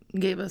quite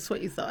gave us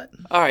what you thought.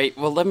 All right,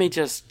 well, let me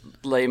just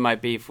lay my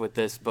beef with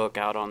this book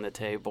out on the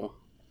table.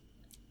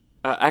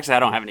 Actually, I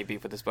don't have any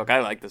beef with this book.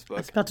 I like this book.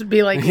 It's about to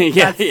be like,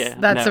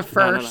 that's a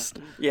first.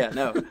 No. Yeah,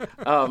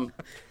 no.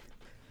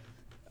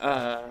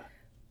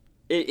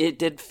 It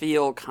did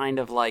feel kind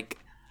of like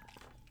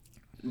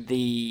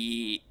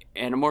the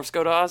Animorphs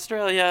Go to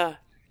Australia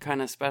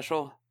kind of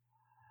special.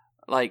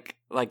 Like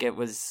it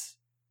was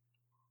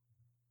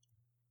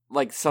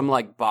like some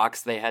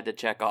box they had to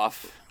check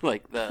off,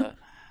 like the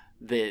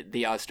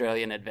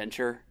Australian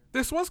adventure.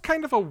 This was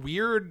kind of a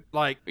weird,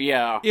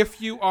 if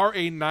you are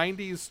a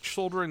 90s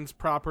children's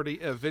property,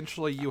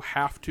 eventually you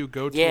have to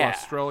go to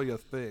Australia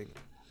thing.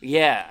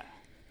 Yeah.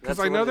 Because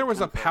I know there was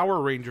a Power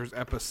Rangers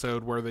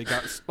episode where they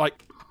got,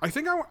 I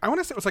think I want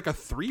to say it was a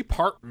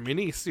 3-part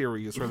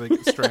mini-series where they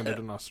get stranded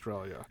in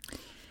Australia.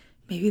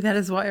 Maybe that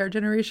is why our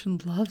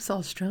generation loves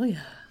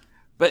Australia.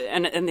 But,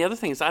 and the other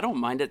thing is, I don't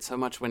mind it so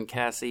much when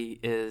Cassie's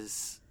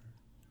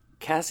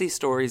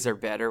stories are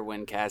better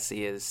when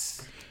Cassie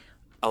is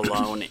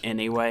alone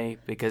anyway,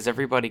 because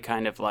everybody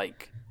kind of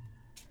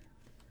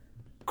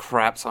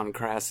craps on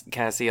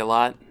Cassie a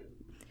lot.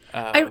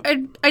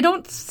 I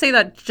don't say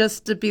that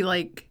just to be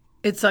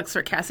it sucks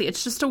for Cassie.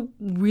 It's just a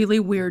really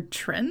weird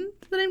trend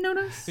that I've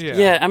noticed.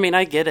 Yeah, I mean,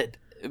 I get it,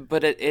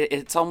 but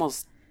it's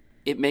almost,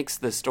 it makes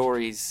the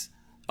stories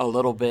a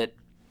little bit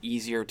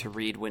easier to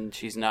read when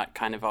she's not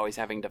kind of always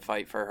having to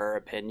fight for her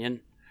opinion.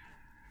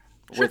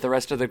 with the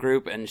rest of the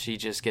group, and she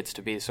just gets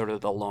to be sort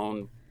of the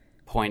lone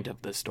point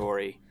of the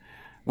story.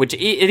 Which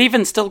it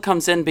even still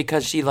comes in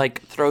because she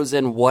like throws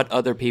in what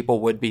other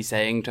people would be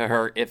saying to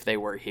her if they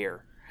were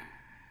here.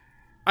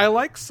 I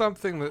like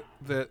something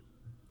that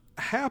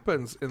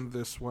happens in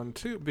this one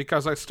too,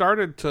 because I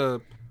started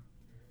to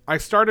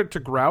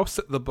grouse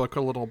at the book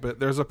a little bit.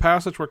 There's a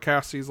passage where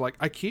Cassie's like,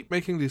 I keep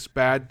making these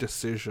bad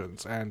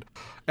decisions, and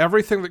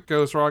everything that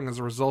goes wrong is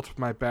a result of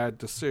my bad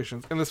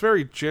decisions, in this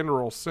very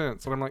general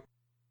sense. And I'm like,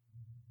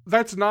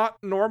 that's not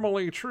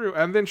normally true.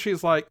 And then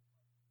she's like,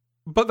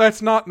 but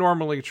that's not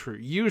normally true.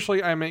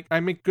 Usually I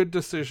make good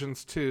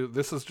decisions too.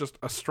 This is just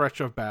a stretch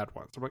of bad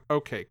ones. I'm like,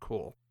 okay,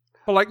 cool.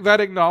 But like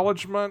that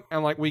acknowledgement,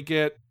 and like we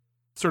get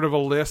sort of a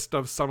list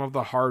of some of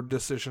the hard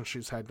decisions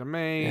she's had to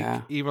make,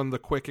 even the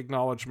quick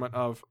acknowledgement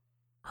of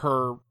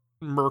her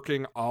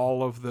murking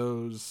all of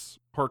those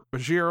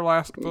Hork-Bajir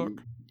last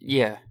book.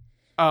 Yeah.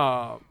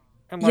 And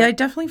like, yeah, I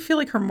definitely feel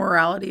like her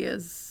morality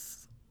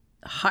is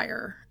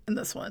higher in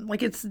this one.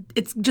 Like it's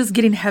just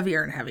getting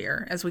heavier and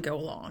heavier as we go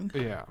along.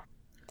 Yeah.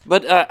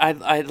 But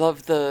I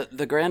love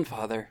the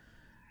grandfather.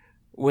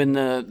 When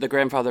the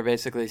grandfather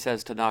basically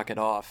says to knock it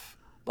off,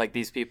 like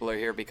these people are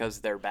here because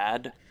they're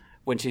bad,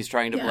 when she's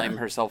trying to blame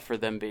herself for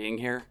them being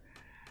here.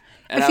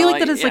 And I feel like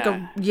that is like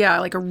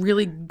a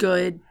really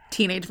good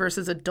teenage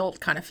versus adult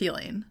kind of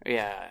feeling.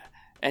 Yeah.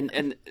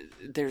 And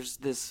there's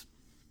this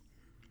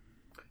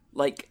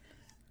like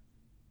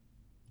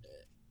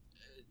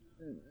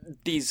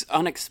these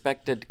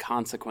unexpected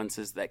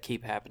consequences that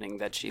keep happening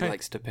that she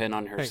likes to pin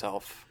on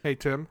herself. Hey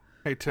Tim.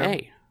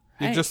 Hey.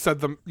 You just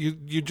said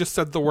you just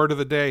said the word of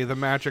the day, the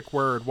magic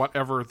word,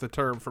 whatever the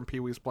term from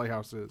Pee-wee's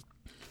Playhouse is.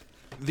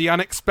 The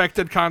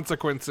unexpected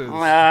consequences.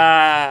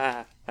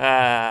 Oh.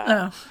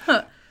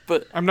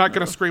 But I'm not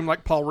going to scream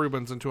like Paul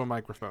Rubens into a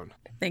microphone.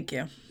 Thank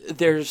you.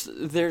 There's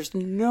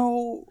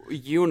no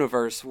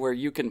universe where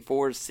you can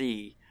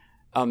foresee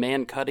a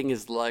man cutting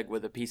his leg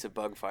with a piece of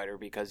bug fighter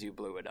because you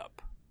blew it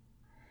up.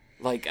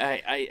 Like,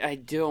 I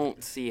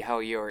don't see how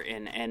you're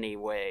in any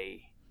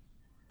way...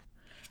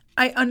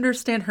 I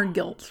understand her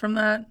guilt from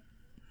that.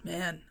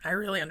 Man, I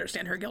really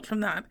understand her guilt from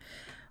that.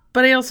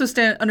 But I also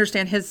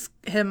understand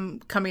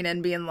him coming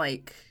in being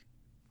like,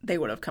 they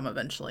would have come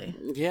eventually.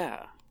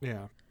 Yeah.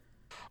 Yeah.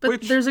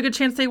 But there's a good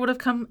chance they would have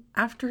come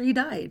after he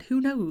died. Who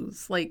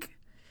knows? Like,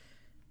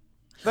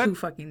 who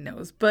fucking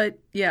knows? But,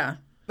 yeah.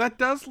 That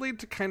does lead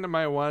to kind of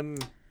my one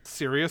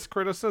serious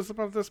criticism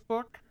of this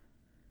book.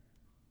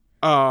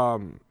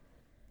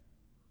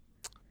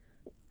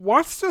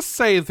 What's to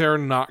say they're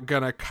not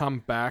gonna come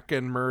back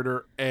and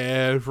murder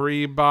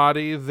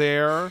everybody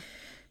there?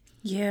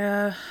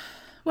 Yeah.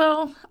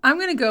 Well, I'm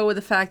gonna go with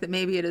the fact that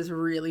maybe it is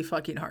really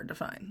fucking hard to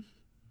find.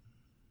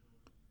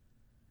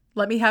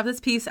 Let me have this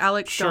piece,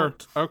 Alex. Sure.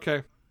 Don't.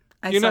 Okay.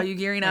 I saw you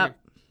gearing up.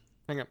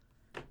 Hang on.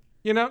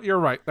 You know, you're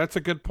right. That's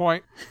a good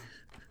point.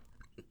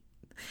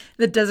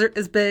 The desert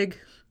is big.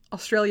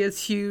 Australia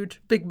is huge.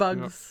 Big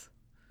bugs.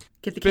 Yep.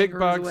 Get the big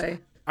kangaroos bugs. away.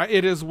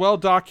 It is well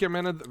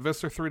documented that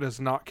Visser 3 does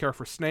not care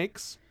for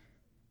snakes.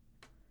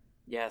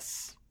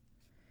 Yes.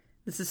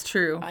 This is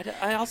true.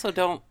 I also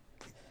don't...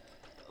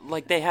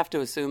 Like, they have to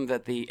assume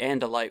that the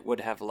Andalite would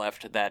have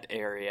left that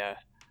area.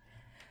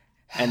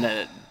 And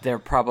that there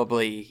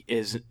probably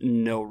is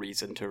no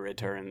reason to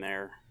return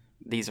there.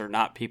 These are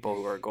not people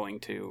who are going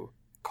to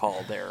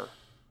call their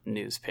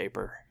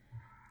newspaper.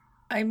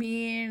 I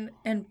mean,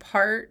 in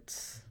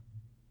part...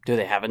 Do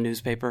they have a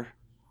newspaper?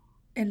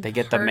 They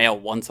get the mail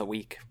once a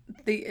week.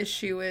 The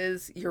issue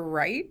is, you're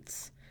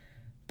right,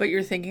 but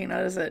you're thinking,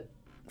 is it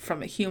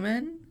from a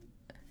human?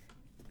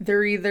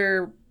 They're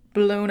either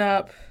blown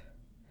up,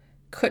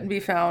 couldn't be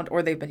found,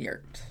 or they've been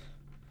yerked.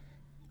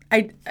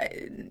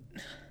 Then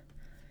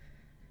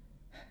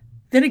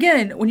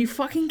again, when you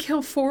fucking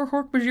kill 4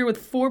 Hork-Bajir with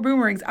 4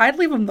 boomerangs, I'd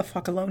leave them the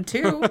fuck alone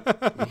too.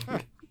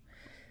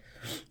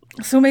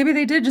 So maybe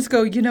they did just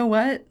go, you know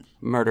what?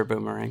 Murder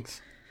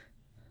boomerangs.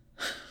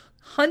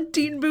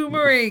 Hunting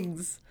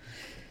boomerangs.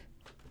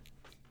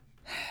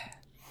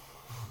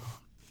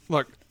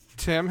 Look,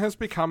 Tim has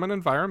become an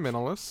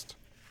environmentalist.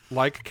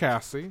 Like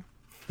Cassie,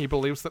 he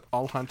believes that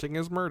all hunting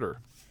is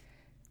murder.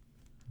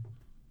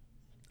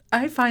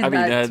 I find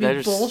that to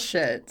be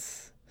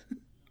bullshit.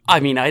 I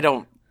mean, I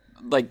don't,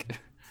 like...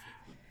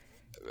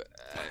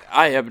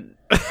 I'm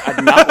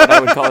not what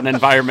I would call an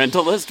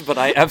environmentalist, but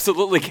I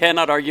absolutely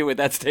cannot argue with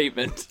that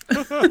statement.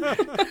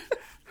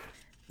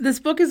 This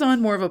book is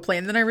on more of a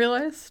plane than I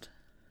realized.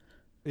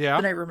 Yeah.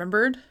 Than I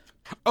remembered.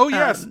 Oh,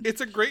 yes.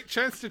 It's a great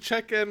chance to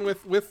check in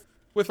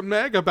with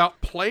Meg about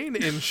plane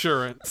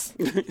insurance.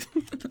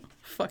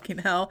 Fucking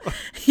hell.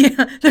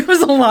 Yeah, there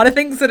was a lot of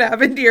things that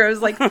happened here. I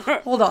was like,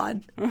 hold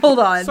on.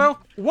 So,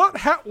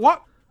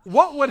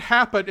 what would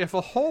happen if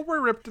a hole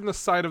were ripped in the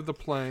side of the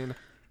plane,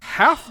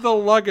 half the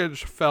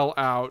luggage fell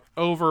out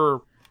over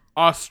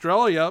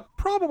Australia,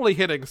 probably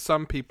hitting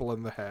some people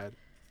in the head?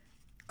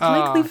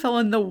 Likely fell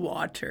in the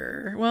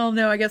water. Well,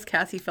 no, I guess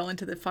Cassie fell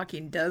into the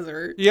fucking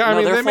desert. Yeah, I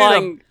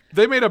mean,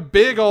 they made a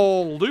big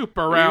old loop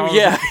around.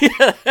 Yeah.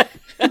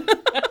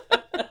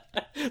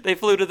 They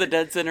flew to the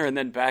dead center and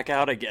then back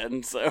out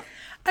again, so...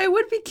 I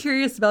would be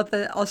curious about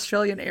the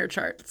Australian air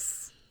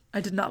charts. I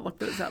did not look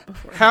those up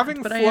before.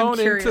 Having but I am flown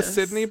into curious.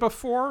 Sydney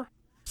before,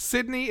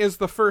 Sydney is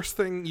the first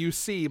thing you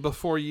see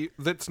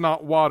that's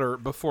not water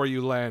before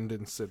you land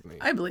in Sydney.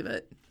 I believe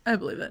it. I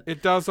believe it.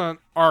 It doesn't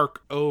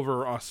arc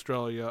over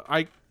Australia.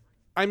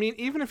 I mean,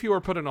 even if you were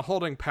put in a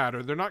holding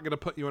pattern, they're not going to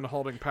put you in a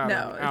holding pattern.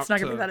 No, it's not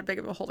going to be that big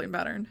of a holding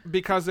pattern.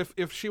 Because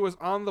if she was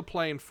on the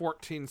plane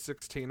 14,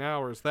 16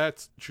 hours,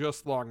 that's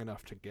just long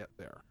enough to get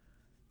there.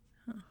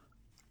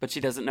 But she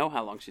doesn't know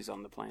how long she's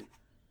on the plane.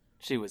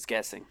 She was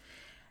guessing.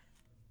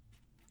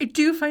 I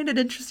do find it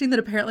interesting that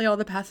apparently all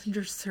the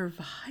passengers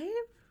survived.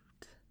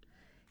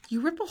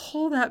 You rip a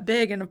hole that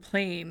big in a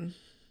plane.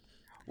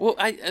 Well,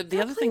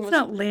 the other thing was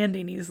not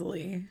landing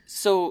easily.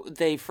 So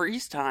they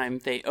freeze time.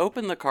 They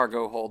open the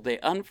cargo hold. They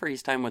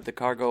unfreeze time with the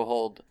cargo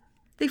hold.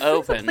 They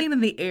freeze the plane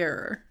in the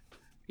air.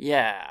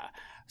 Yeah.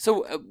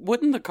 So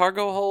wouldn't the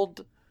cargo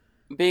hold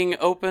being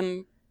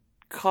open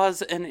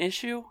cause an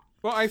issue?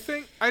 Well,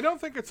 I don't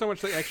think it's so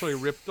much they actually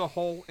ripped a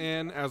hole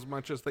in as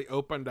much as they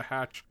opened a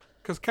hatch.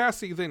 Because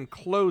Cassie then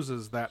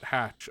closes that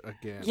hatch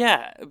again.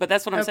 Yeah, but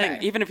that's what I'm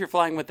saying. Even if you're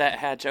flying with that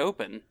hatch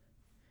open,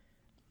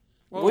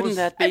 well, wouldn't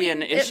that be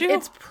an issue?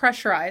 It's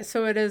pressurized,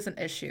 so it is an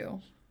issue.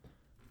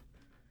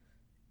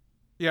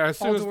 Yeah, as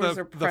soon as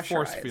the force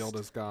pressurized. field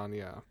is gone,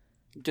 yeah.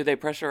 Do they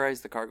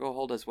pressurize the cargo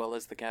hold as well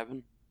as the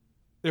cabin?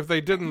 If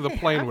they didn't, the They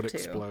plane have would to.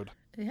 explode.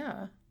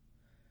 Yeah.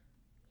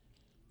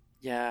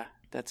 Yeah,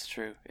 that's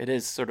true. It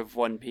is sort of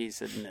one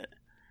piece, isn't it?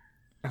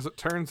 As it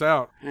turns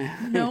out.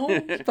 No,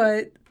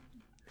 but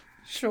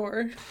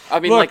sure. I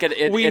mean, Look, like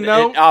it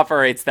know- it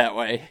operates that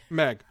way.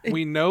 Meg,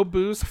 we know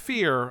Boo's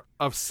fear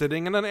of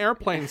sitting in an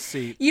airplane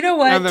seat You know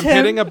what, and then Tim?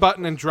 hitting a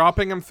button and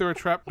dropping him through a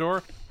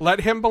trapdoor.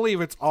 Let him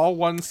believe it's all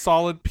one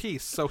solid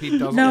piece so he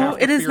doesn't No, have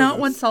to it is fear not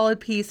this. one solid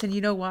piece, and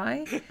you know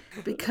why?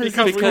 Because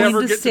Because it's we going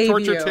never to get to save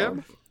torture you.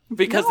 Tim?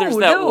 Because No, there's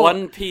that no.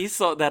 one piece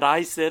that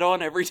I sit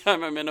on every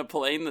time I'm in a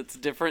plane that's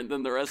different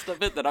than the rest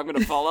of it that I'm going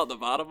to fall out the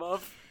bottom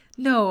of.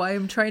 No,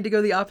 I'm trying to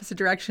go the opposite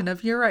direction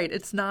of you're right.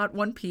 It's not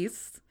one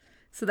piece.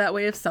 So that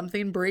way if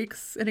something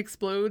breaks and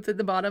explodes at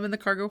the bottom in the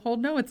cargo hold,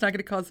 no, it's not going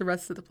to cause the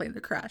rest of the plane to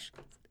crash.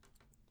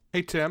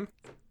 Hey, Tim,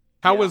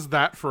 how was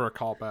that for a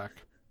callback?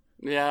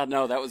 Yeah,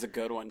 no, that was a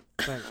good one.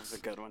 Thanks. That was a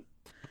good one.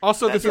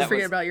 Also, this Don't is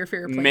forget about your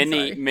favorite plane.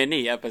 sorry.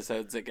 Many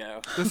episodes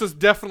ago. this is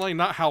definitely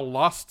not how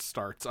Lost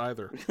starts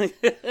either.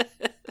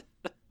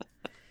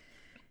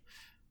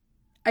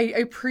 I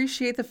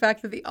appreciate the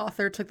fact that the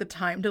author took the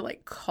time to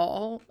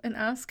call and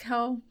ask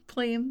how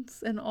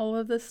planes and all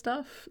of this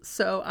stuff.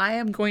 So I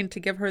am going to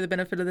give her the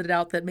benefit of the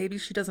doubt that maybe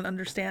she doesn't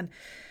understand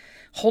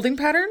holding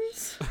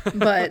patterns,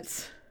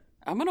 but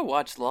I'm going to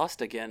watch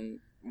Lost again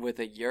with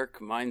a Yerk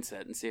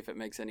mindset and see if it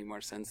makes any more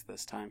sense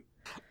this time.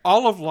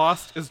 All of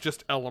Lost is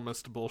just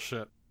Ellimist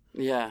bullshit.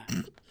 Yeah.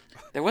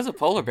 There was a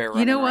polar bear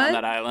running know around what?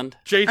 that island.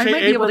 J.J. I might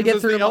be able to Abrams get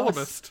is the through Lost.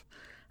 Ellimist.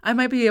 I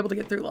might be able to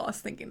get through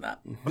Lost thinking that.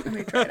 I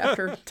may try it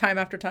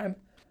after time.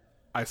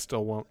 I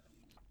still won't.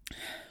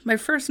 My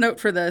first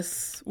note for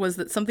this was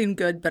that something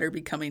good better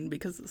be coming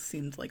because it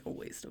seems like a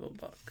waste of a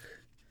book.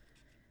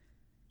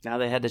 Now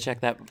they had to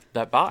check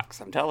that box,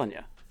 I'm telling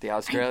you. The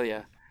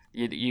Australia.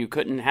 You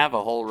couldn't have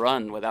a whole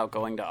run without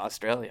going to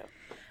Australia.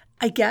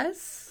 I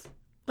guess.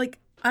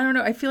 I don't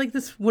know. I feel like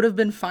this would have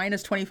been fine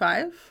as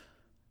 25,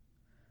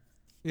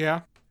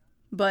 Yeah.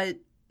 but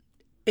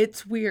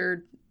it's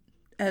weird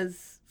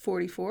as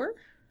 44.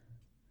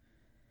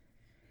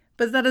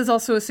 But that is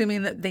also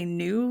assuming that they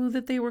knew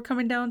that they were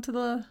coming down to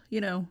the,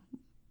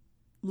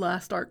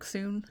 last arc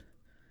soon.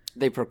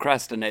 They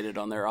procrastinated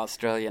on their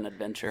Australian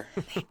adventure.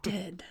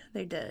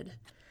 They did.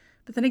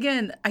 But then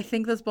again, I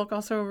think this book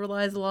also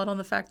relies a lot on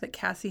the fact that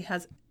Cassie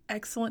has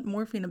excellent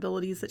morphine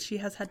abilities that she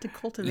has had to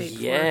cultivate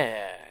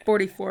Yeah. for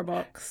 44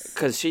 books.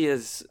 Because she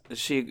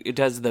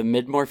does the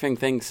mid-morphing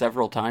thing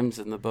several times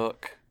in the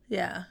book.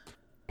 Yeah.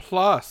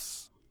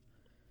 Plus,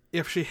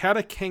 if she had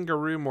a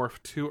kangaroo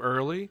morph too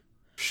early,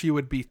 she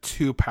would be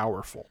too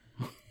powerful.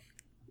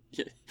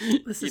 This You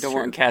is don't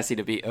true. want Cassie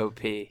to be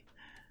OP.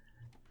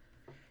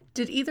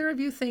 Did either of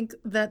you think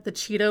that the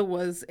cheetah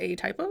was a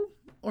typo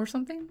or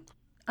something?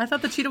 I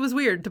thought the cheetah was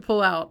weird to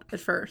pull out at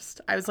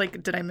first. I was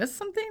like, did I miss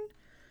something?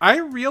 I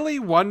really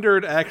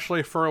wondered,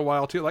 actually, for a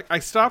while, too. I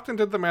stopped and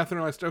did the math and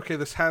realized, okay,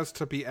 this has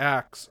to be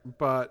Axe,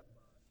 but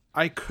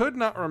I could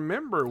not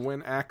remember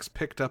when Axe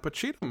picked up a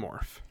cheetah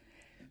morph.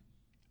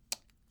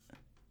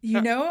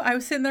 I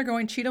was sitting there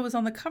going, Cheetah was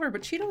on the cover,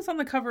 but Cheetah was on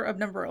the cover of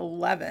number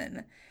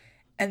 11,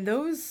 and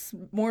those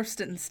morphs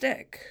didn't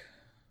stick.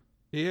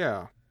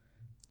 Yeah.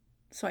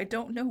 So I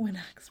don't know when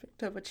Axe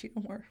picked up a cheetah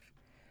morph.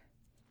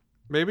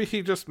 Maybe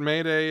he just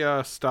made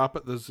a stop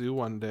at the zoo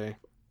one day.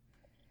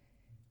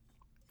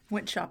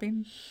 Went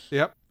shopping.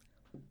 Yep.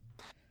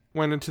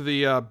 Went into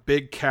the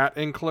big cat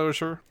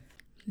enclosure.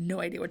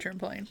 No idea what you're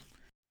implying.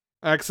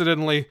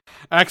 Accidentally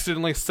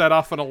set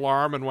off an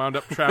alarm and wound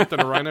up trapped in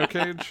a rhino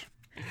cage.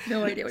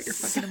 No idea what you're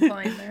fucking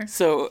implying there.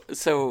 So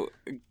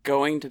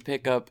going to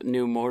pick up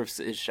new morphs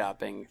is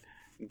shopping.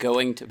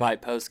 Going to buy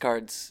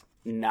postcards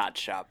not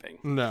shopping.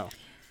 No.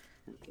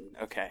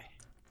 Okay,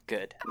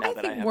 good. Now I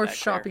that think I have morph that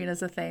shopping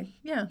is a thing.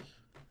 Yeah.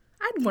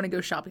 I'd want to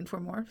go shopping for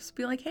morphs.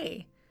 Be like,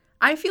 hey.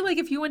 I feel like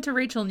if you went to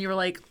Rachel and you were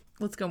like,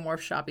 let's go morph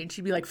shopping,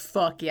 she'd be like,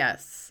 fuck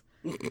yes.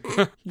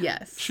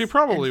 Yes. She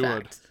probably In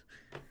would. fact,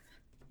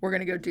 we're going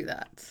to go do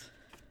that.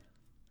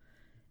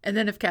 And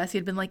then if Cassie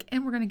had been like,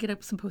 and we're going to get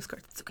up some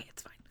postcards. It's okay.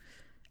 It's fine.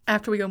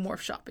 After we go morph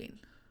shopping,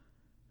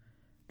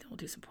 then we'll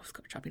do some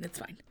postcard shopping. It's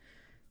fine.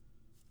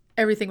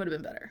 Everything would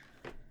have been better.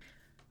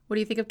 What do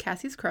you think of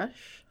Cassie's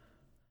crush?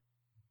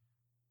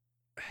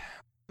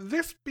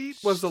 This beat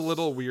was a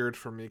little weird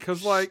for me,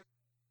 because, like...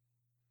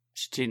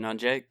 She's cheating on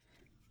Jake.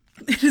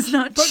 It is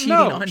not But cheating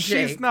no, on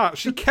Jake. she's not.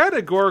 She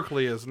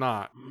categorically is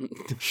not.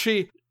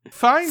 She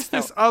finds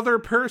this other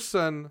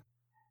person...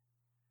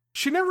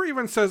 She never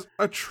even says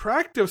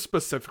attractive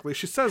specifically.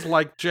 She says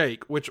like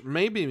Jake, which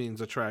maybe means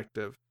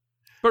attractive.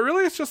 But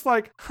really it's just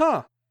like,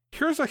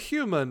 here's a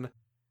human,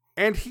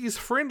 and he's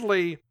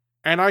friendly,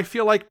 and I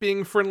feel like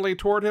being friendly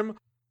toward him.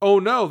 Oh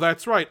no,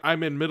 that's right.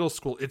 I'm in middle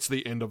school. It's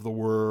the end of the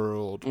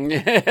world.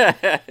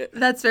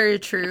 That's very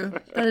true.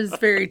 That is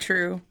very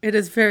true. It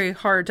is very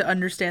hard to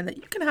understand that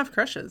you can have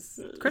crushes.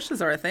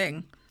 Crushes are a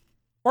thing.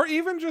 Or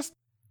even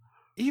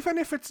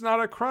if it's not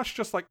a crush,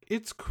 just like,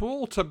 it's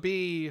cool to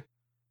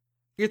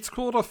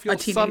feel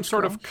some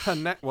sort of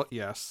connect. Well,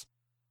 yes.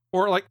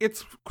 Or like,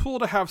 it's cool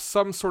to have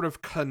some sort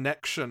of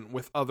connection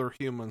with other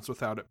humans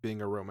without it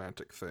being a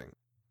romantic thing.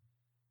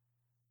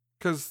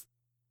 Because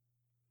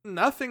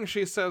nothing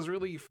she says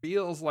really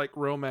feels like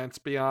romance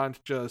beyond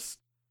just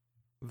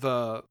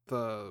the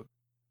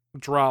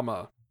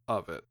drama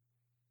of it.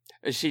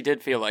 She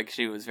did feel like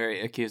she was very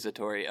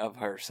accusatory of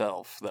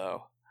herself,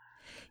 though.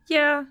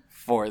 Yeah.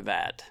 For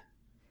that.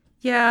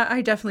 Yeah,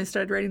 I definitely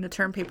started writing a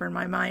term paper in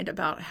my mind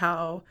about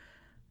how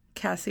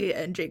Cassie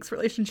and Jake's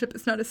relationship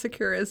is not as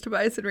secure as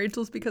Tobias and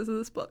Rachel's because of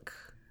this book.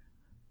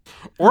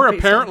 Or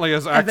apparently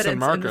as Axe and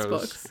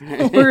Marco's.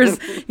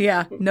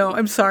 Yeah, no,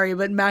 I'm sorry,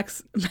 but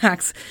Max,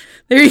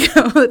 there you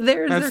go.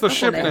 That's the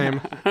ship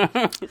name.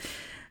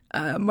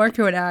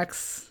 Marco and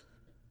Axe.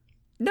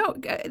 No,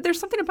 there's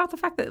something about the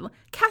fact that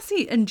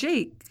Cassie and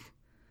Jake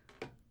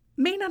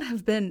may not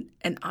have been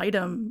an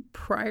item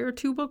prior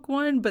to book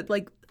one, but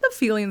like the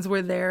feelings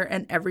were there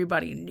and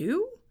everybody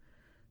knew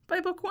by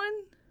book one.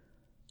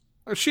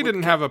 She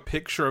didn't have a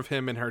picture of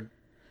him in her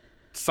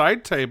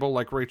side table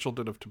like Rachel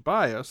did of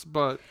Tobias,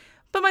 but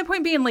my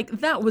point being, like,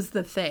 that was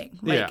the thing.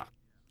 Like, yeah.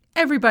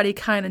 Everybody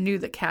kind of knew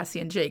that Cassie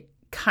and Jake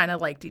kind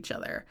of liked each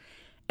other.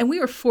 And we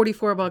were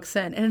 44 books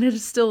in, and it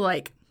is still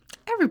like,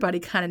 everybody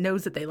kind of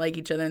knows that they like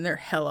each other, and they're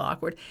hella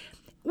awkward.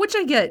 Which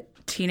I get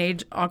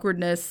teenage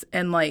awkwardness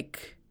and,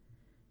 like,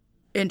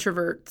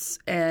 introverts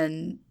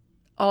and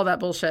all that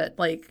bullshit.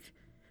 Like,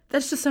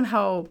 that's just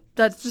how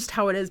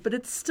it is. But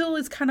it still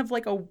is kind of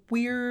like a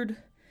weird...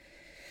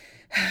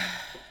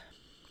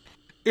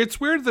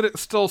 It's weird that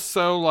it's still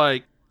so,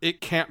 like,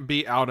 it can't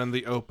be out in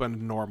the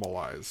open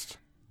normalized.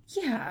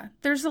 Yeah,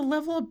 there's a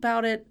level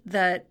about it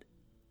that...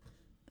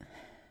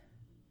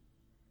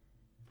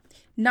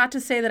 Not to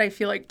say that I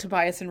feel like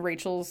Tobias and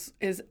Rachel's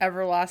is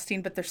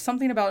everlasting, but there's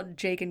something about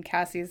Jake and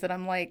Cassie's that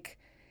I'm like,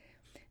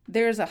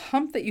 there's a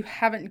hump that you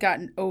haven't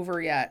gotten over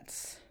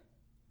yet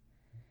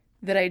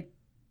that I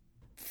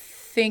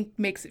think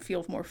makes it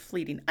feel more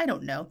fleeting. I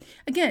don't know.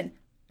 Again,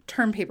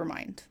 term paper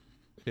mind.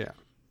 Yeah.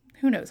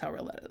 Who knows how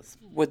real that is?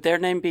 Would their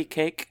name be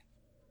Cake?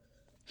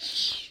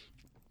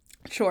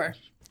 Sure.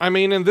 I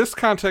mean, in this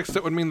context,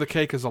 it would mean the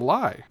cake is a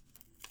lie.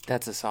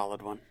 That's a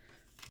solid one.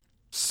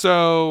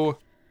 So,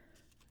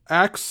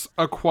 Axe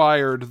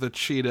acquired the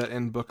cheetah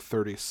in book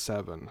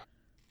 37.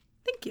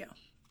 Thank you.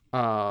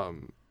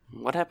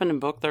 What happened in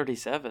book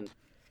 37?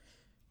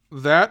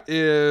 That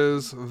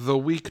is the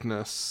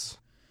weakness.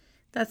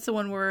 That's the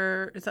one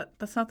where...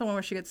 That's not the one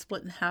where she gets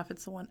split in half.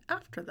 It's the one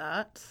after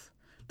that.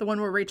 The one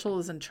where Rachel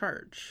is in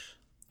charge.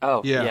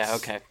 Oh, yes. Yeah,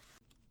 okay.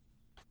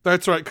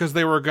 That's right, because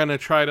they were going to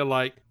try to,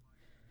 like,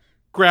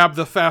 grab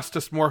the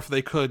fastest morph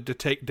they could to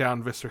take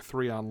down Visser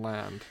 3 on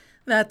land.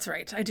 That's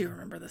right. I do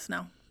remember this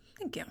now.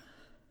 Thank you.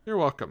 You're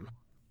welcome.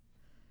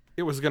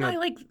 It was going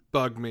to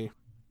bug me.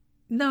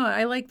 No,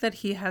 I like that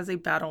he has a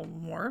battle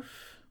morph.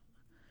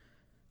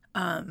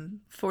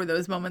 For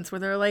those moments where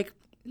they're like,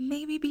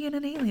 maybe being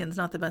an alien's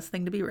not the best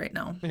thing to be right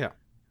now. Yeah.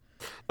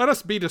 Let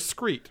us be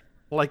discreet,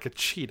 like a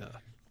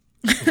cheetah.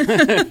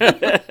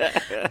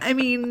 I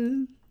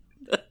mean...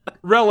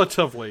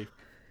 Relatively.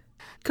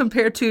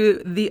 Compared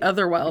to the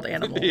other wild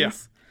animals. Yeah.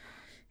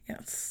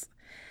 Yes.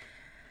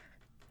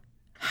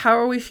 How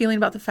are we feeling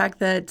about the fact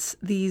that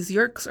these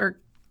Yeerks are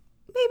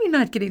maybe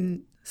not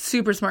getting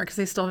super smart because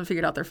they still haven't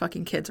figured out their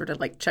fucking kids or to,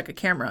 like, check a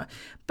camera,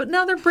 but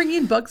now they're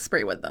bringing bug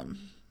spray with them?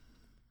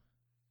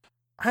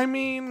 I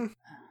mean,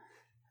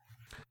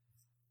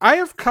 I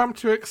have come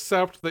to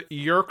accept that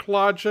Yeerk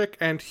logic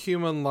and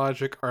human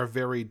logic are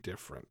very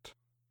different.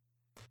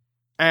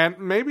 And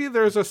maybe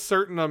there's a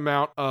certain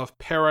amount of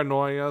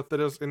paranoia that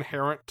is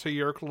inherent to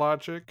Yeerk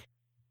logic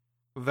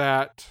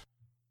that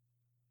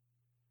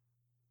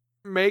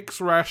makes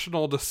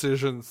rational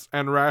decisions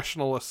and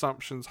rational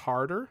assumptions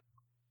harder.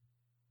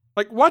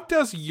 Like, what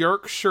does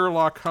Yerk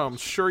Sherlock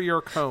Holmes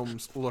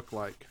look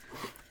like?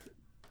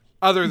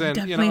 Other than,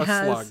 Definitely a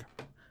has slug.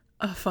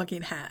 a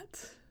fucking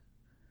hat.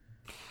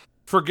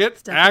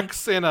 Forget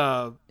axe in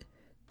a...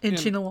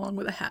 Inching along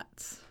with a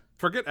hat.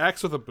 Forget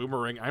axe with a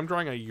boomerang. I'm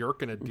drawing a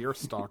Yerk and a deer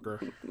stalker.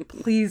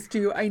 Please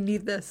do. I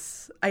need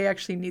this. I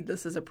actually need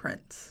this as a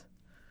print.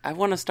 I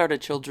want to start a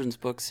children's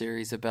book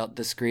series about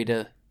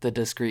the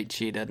discreet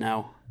cheetah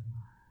now.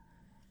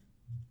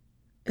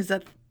 Is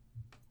that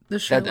the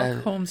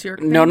Sherlock Holmes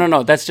Yerk?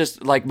 No. That's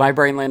just, like, my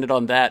brain landed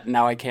on that, and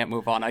now I can't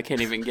move on. I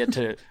can't even get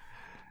to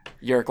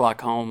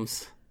Yerklock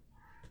Holmes.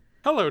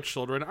 Hello,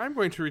 children. I'm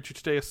going to read you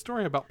today a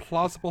story about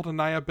plausible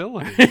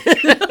deniability.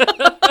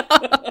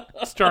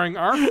 Starring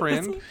our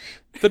friend,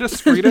 the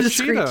Discreta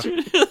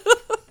Cheetah.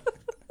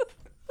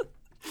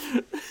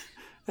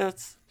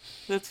 That's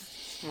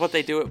what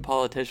they do at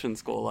politician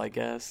school, I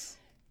guess.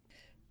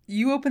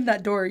 You opened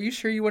that door. Are you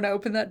sure you want to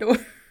open that door?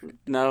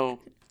 No.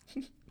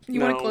 You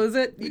want to close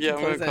it? I'm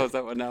going to close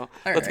that one now.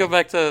 Let's right. go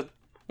back to,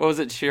 what was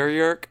it,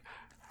 Yerk?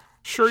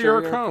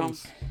 Yerk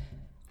Holmes.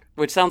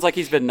 Which sounds like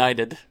he's been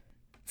knighted.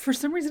 For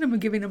some reason, I'm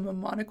giving him a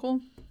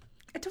monocle.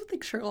 I don't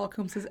think Sherlock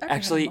Holmes has ever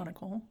had a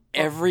monocle.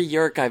 Every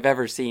Yerk I've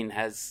ever seen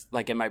has,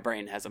 like, in my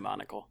brain, has a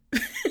monocle.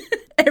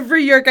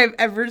 Every Yerk I've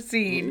ever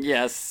seen.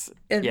 Yes.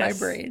 In my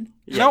brain.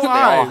 Yes, no they all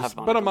eyes, have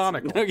but a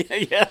monocle.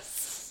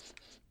 Yes.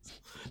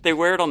 They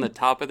wear it on the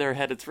top of their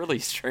head. It's really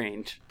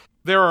strange.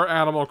 There are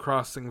Animal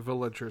Crossing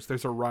villagers.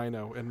 There's a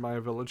rhino in my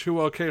village who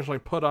will occasionally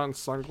put on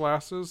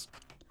sunglasses.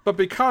 But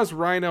because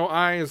rhino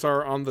eyes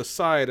are on the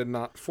side and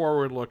not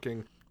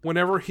forward-looking,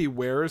 whenever he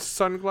wears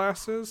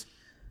sunglasses,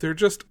 they're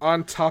just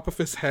on top of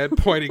his head,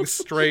 pointing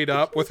straight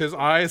up with his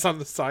eyes on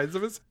the sides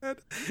of his head.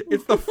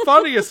 It's the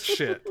funniest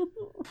shit.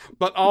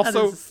 But also,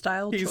 That is a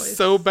style he's choice.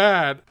 so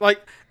bad.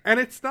 Like, and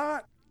it's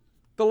not...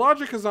 The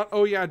logic is not,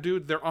 oh yeah,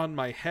 dude, they're on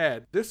my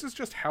head. This is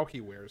just how he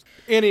wears.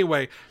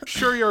 Anyway,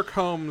 Yerk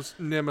Holmes'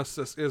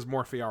 nemesis is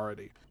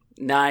Morphiarity.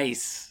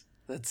 Nice.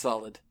 That's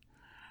solid.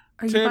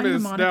 Are you Tim buying a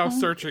is monocle? now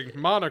searching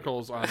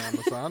monocles on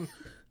Amazon.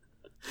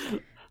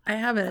 I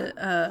have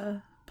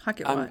a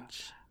pocket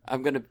watch.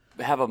 I'm going to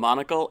have a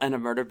monocle and a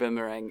murder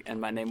boomerang, and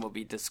my name will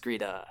be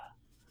Discreta.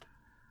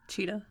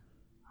 Cheetah.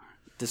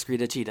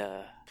 Discreta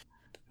Cheetah.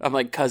 I'm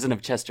like cousin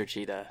of Chester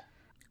Cheetah.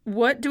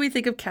 What do we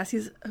think of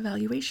Cassie's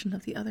evaluation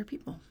of the other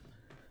people?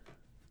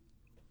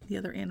 The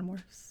other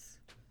Animorphs?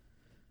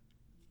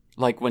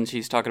 Like when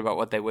she's talking about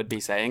what they would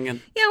be saying?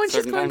 And Yeah, when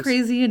she's going times?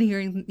 crazy and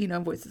hearing,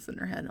 voices in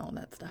her head and all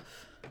that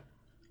stuff.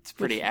 It's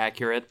pretty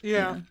accurate.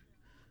 Yeah.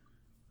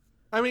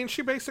 I mean,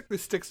 she basically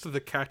sticks to the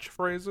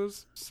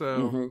catchphrases,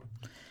 so...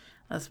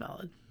 That's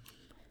valid.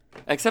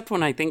 Except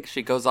when I think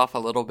she goes off a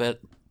little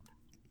bit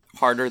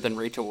harder than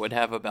Rachel would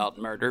have about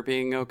murder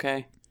being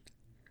okay.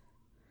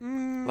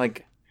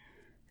 Like...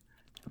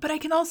 But I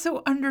can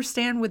also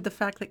understand with the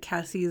fact that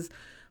Cassie's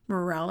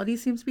morality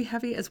seems to be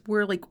heavy, as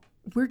we're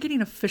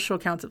getting official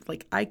accounts of,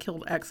 like, I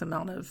killed X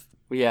amount of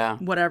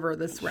whatever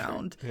this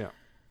round. Yeah.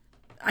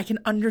 I can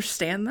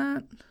understand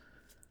that.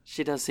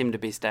 She does seem to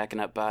be stacking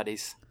up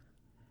bodies.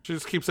 She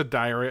just keeps a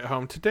diary at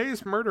home.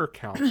 Today's murder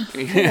count,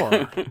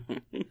 4.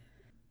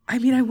 I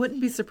mean, I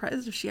wouldn't be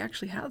surprised if she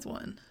actually has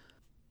one.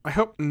 I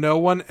hope no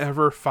one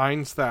ever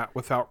finds that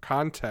without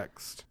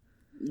context.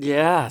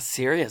 Yeah,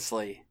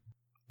 seriously.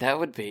 That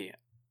would be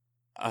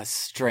a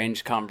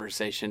strange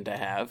conversation to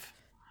have.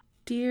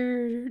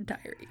 Dear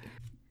Diary.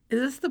 Is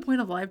this the point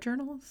of live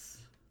journals?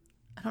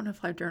 I don't know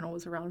if live journal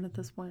was around at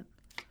this point.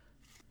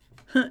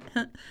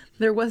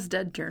 There was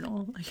dead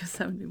journal. I guess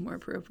that would be more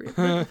appropriate.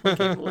 It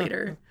came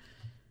later.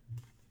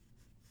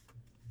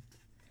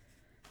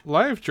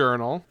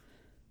 LiveJournal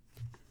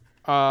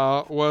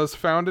was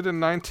founded in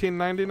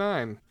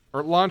 1999,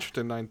 or launched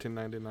in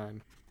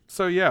 1999.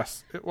 So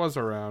yes, it was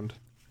around.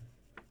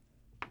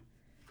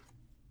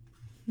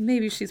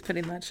 Maybe she's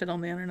putting that shit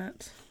on the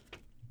internet.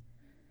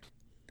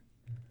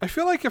 I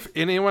feel like if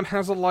anyone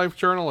has a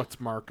LiveJournal, it's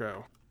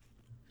Marco.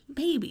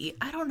 Maybe.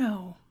 I don't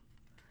know.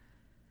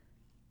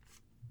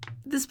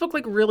 This book,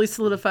 really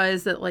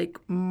solidifies that,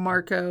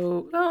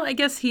 Marco... Well, I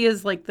guess he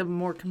is, the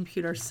more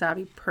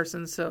computer-savvy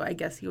person, so I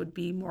guess he would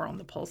be more on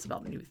the pulse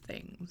about new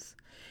things.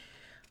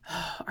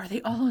 Are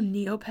they all on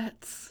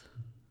Neopets?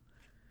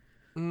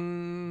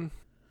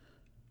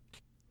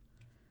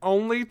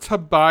 Only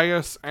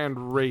Tobias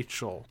and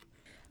Rachel.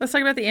 Let's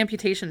talk about the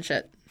amputation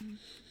shit.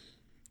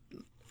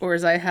 Or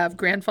as I have,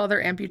 grandfather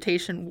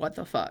amputation, what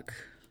the fuck?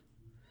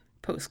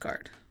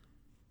 Postcard.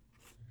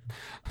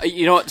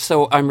 You know what?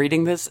 So I'm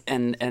reading this,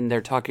 and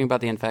they're talking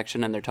about the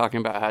infection, and they're talking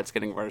about how it's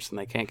getting worse, and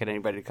they can't get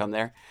anybody to come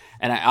there.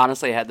 And I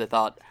honestly had the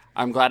thought,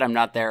 I'm glad I'm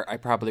not there. I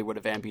probably would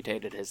have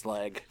amputated his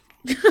leg.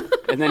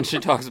 And then she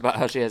talks about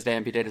how she has to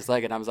amputate his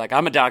leg, and I was like,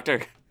 I'm a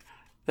doctor.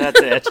 That's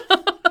it.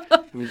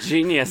 I'm a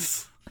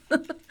genius.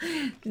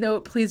 No,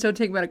 please don't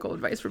take medical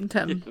advice from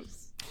Tim. Yes.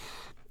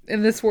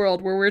 In this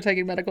world where we're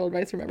taking medical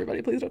advice from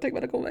everybody, please don't take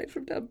medical advice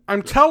from Tim.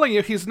 I'm telling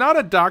you, he's not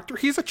a doctor.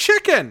 He's a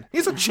chicken.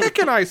 He's a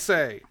chicken, I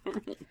say.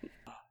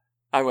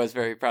 I was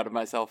very proud of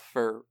myself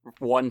for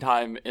one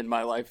time in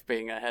my life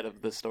being ahead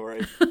of the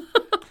story.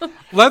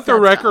 Let the That's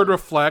record valid.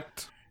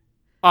 reflect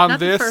on Not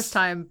this. the first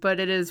time, but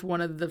it is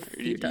one of the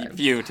few times.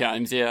 Few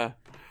times, yeah.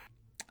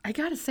 I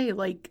gotta say,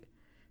 like,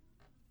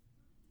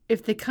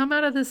 if they come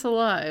out of this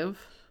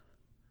alive,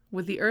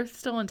 with the Earth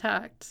still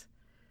intact,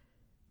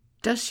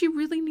 does she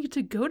really need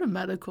to go to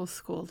medical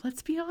school?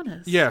 Let's be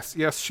honest. Yes,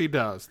 she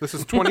does. This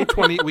is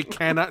 2020. We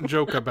cannot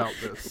joke about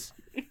this.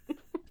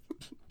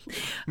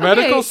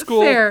 Medical Okay,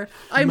 school. Fair.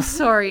 I'm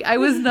sorry. I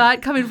was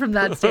not coming from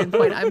that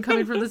standpoint. I'm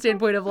coming from the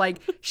standpoint of, like,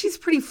 she's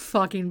pretty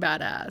fucking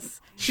badass.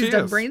 She's She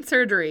done is. brain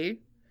surgery,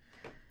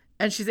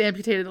 and she's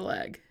amputated a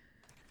leg.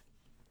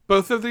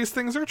 Both of these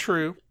things are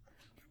true.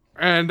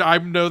 And I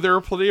know there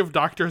are plenty of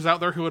doctors out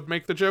there who would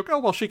make the joke, oh,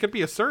 well, she could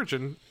be a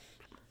surgeon.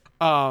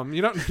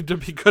 You don't need to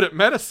be good at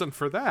medicine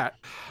for that.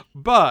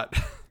 But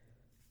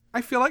I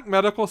feel like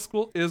medical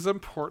school is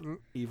important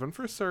even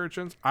for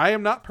surgeons. I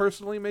am not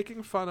personally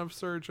making fun of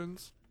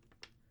surgeons.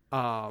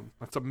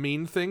 That's a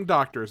mean thing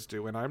doctors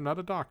do, and I'm not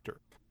a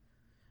doctor.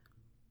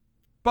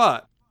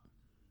 But,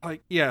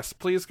 like, yes,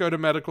 please go to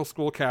medical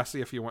school, Cassie,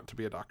 if you want to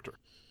be a doctor.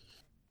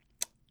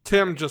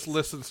 Tim just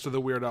listens to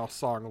the Weird Al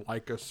song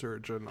Like a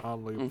Surgeon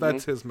on loop.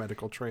 That's his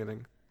medical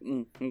training.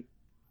 Mm-hmm.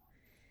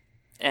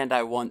 And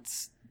I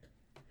once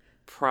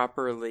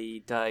properly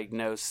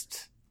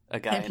diagnosed a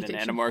guy in an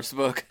Amputation. Animorphs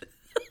book.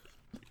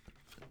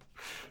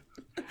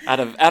 out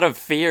of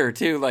fear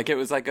too, like it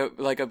was like a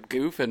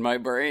goof in my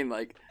brain,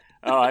 like,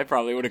 oh, I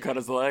probably would have cut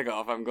his leg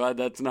off. I'm glad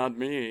that's not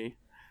me.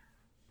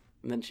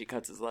 And then she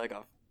cuts his leg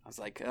off. I was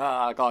like,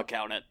 I'll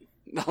count it.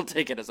 I'll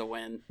take it as a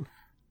win.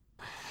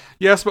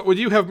 Yes, but would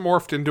you have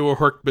morphed into a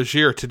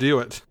Hork-Bajir to do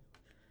it?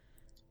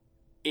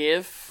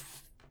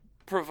 If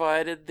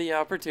provided the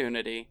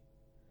opportunity.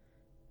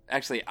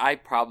 Actually,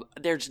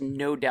 there's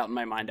no doubt in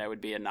my mind I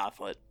would be a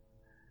Nothlet.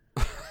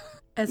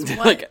 As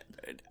what? Like,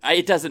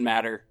 it doesn't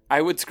matter.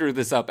 I would screw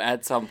this up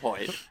at some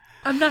point.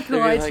 I'm not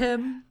gonna They'd be lie, like-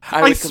 Tim.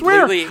 I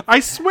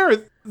swear,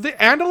 the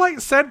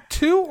Andalite said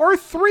 2 or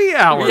 3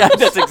 hours. Yeah,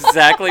 that's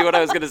exactly what I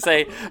was going to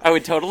say. I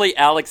would totally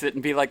Alex it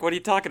and be like, what are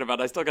you talking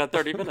about? I still got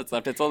 30 minutes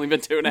left. It's only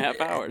been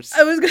 2.5 hours.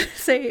 I was gonna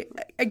say,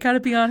 I gotta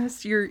be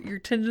honest. Your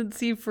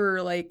tendency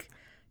for, like,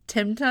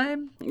 Tim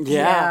time.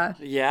 Yeah.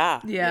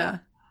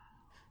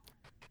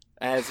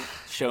 As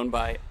shown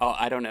by,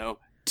 I don't know,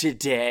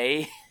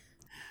 today.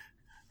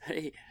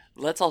 Hey,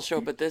 let's all show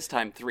up at this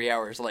time. 3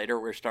 hours later,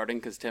 we're starting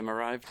because Tim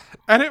arrived.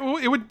 And it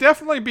would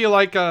definitely be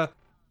like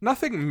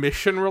nothing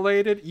mission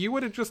related. You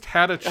would have just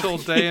had a chill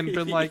day and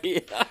been like, Yeah.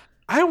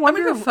 I I'm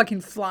wonder gonna go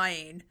fucking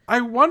flying.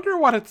 I wonder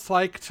what it's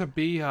like to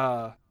be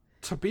a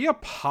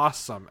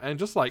possum and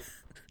just like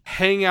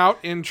hang out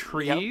in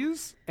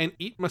trees and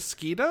eat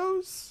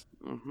mosquitoes.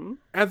 Mm-hmm.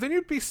 And then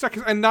you'd be stuck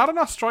and not an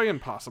Australian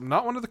possum,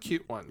 not one of the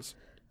cute ones.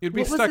 You'd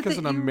be What was stuck it as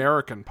that an you-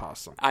 American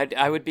possum.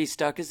 I would be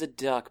stuck as a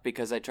duck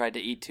because I tried to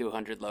eat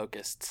 200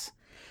 locusts.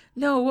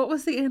 No, what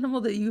was the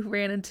animal that you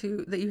ran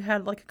into that you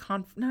had like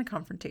not a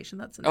confrontation?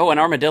 That's Oh, an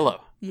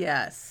armadillo.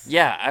 Yes.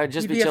 Yeah, I would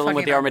just You'd be be a chilling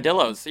with fucking the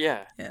armadillos.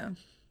 Yeah. Yeah.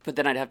 But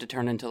then I'd have to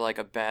turn into like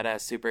a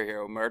badass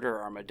superhero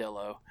murder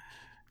armadillo.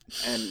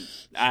 And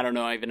I don't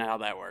know even how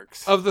that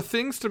works. Of the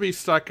things to be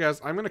stuck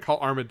as, I'm going to call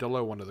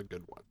armadillo one of the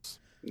good ones.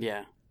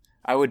 Yeah.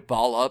 I would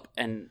ball up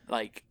and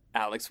like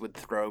Alex would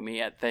throw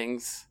me at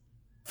things.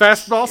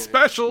 Fastball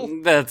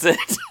special. That's it.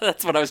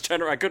 That's what I was trying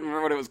to. I couldn't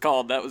remember what it was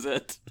called. That was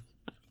it.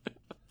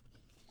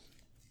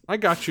 I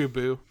got you,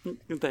 boo.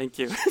 Thank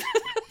you.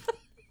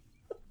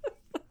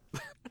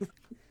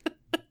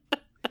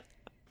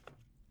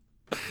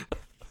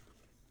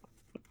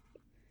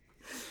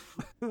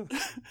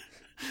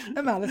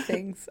 I'm out of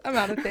things. What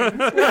else do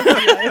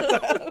you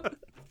guys?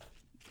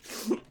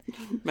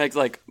 Meg's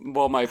like,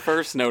 well, my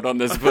first note on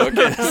this book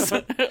is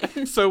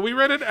So we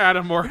read an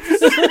Animorphs.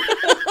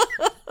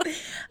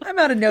 I'm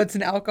out of notes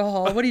and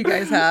alcohol. What do you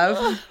guys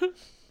have?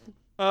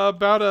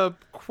 About a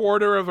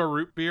quarter of a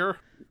root beer.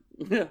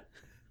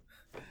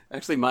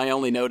 Actually, my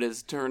only note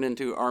is turn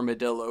into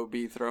armadillo,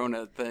 be thrown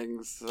at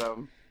things.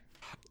 So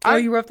Oh,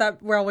 you wrote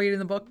that while reading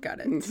the book. Got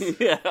it.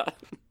 yeah,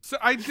 So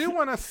I do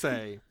want to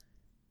say,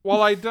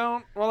 while I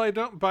don't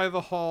buy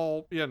the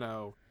whole,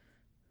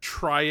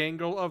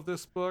 triangle of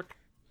this book,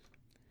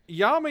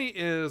 Yami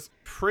is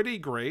pretty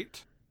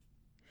great.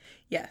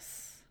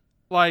 Yes.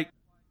 Like,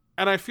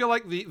 and I feel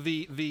like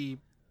the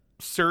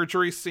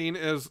surgery scene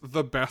is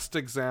the best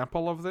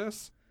example of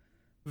this.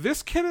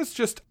 This kid is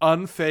just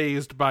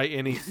unfazed by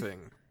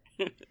anything.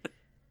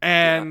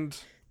 And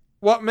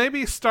what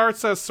maybe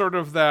starts as sort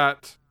of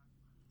that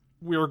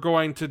we're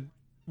going to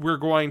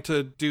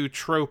do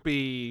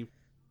tropey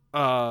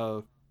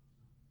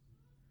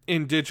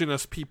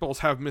indigenous peoples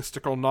have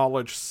mystical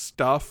knowledge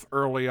stuff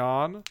early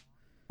on.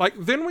 Like,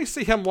 then we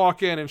see him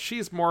walk in and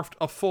she's morphed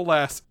a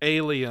full-ass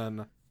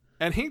alien,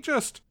 and he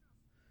just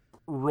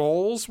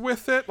rolls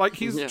with it. Like,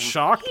 he's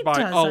shocked He by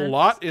a doesn't.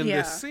 lot in Yeah.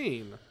 this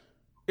scene.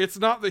 It's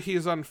not that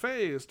he's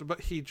unfazed,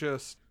 but he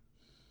just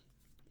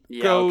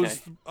yeah,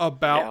 goes okay.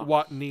 about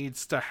what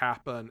needs to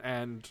happen,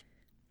 and,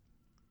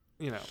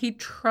 He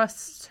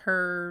trusts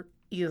her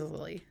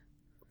easily.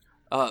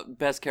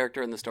 Best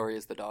character in the story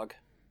is the dog.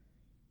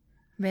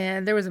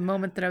 Man, there was a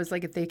moment that I was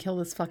like, if they kill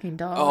this fucking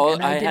dog, Oh,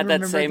 and I didn't had that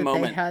remember same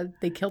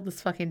moment. they killed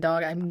this fucking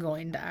dog, I'm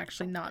going to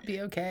actually not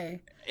be okay.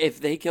 If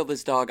they kill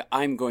this dog,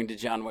 I'm going to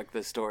John Wick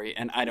this story,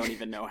 and I don't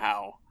even know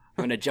how.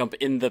 I'm going to jump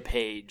in the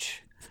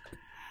page.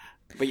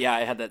 But yeah,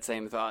 I had that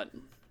same thought.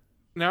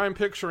 Now I'm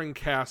picturing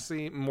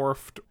Cassie,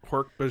 morphed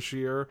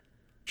Hork-Bajir,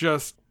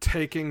 just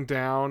taking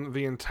down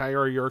the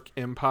entire Yerk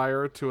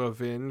Empire to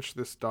avenge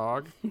this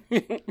dog.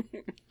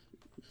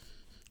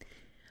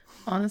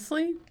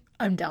 Honestly,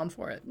 I'm down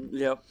for it.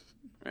 Yep.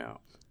 Yeah.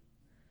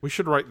 We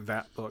should write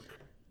that book.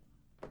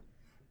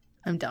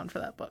 I'm down for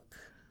that book.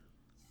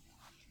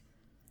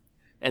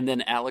 And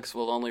then Alex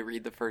will only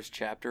read the first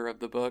chapter of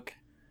the book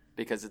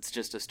because it's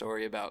just a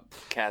story about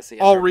Cassie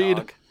and her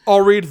dog.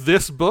 I'll read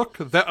this book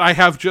that I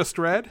have just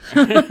read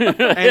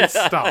and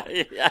stop.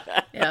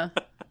 Yeah.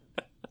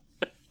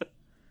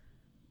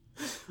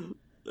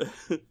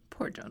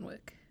 Poor John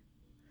Wick.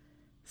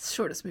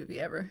 Shortest movie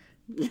ever.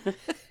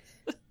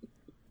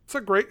 It's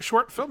a great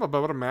short film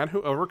about a man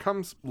who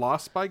overcomes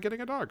loss by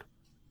getting a dog.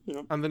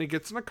 Yep. And then he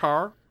gets in a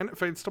car and it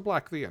fades to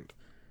black. The end.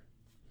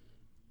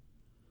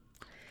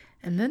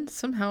 And then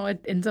somehow it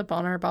ends up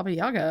on our Baba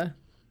Yaga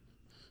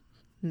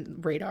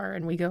radar,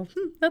 and we go,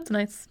 that's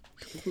nice.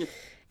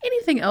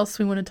 Anything else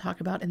we want to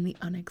talk about in the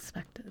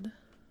unexpected?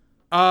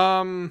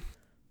 No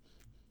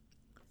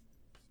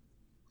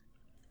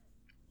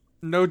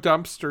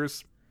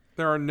dumpsters.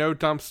 There are no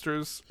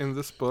dumpsters in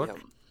this book.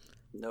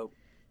 Yep.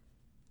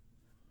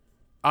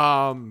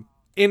 Nope.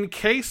 In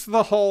case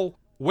the whole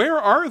 "where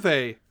are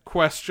they?"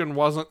 question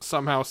wasn't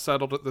somehow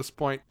settled at this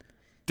point,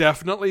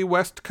 definitely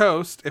West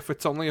Coast if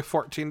it's only a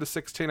 14 to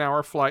 16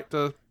 hour flight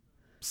to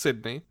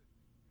Sydney.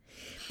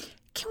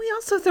 Can we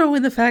also throw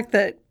in the fact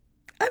that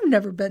I've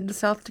never been to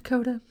South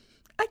Dakota?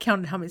 I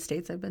counted how many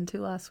states I've been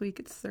to last week.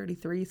 It's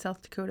 33.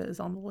 South Dakota is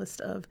on the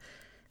list of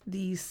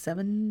the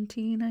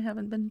 17 I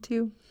haven't been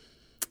to.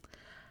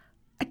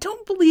 I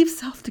don't believe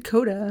South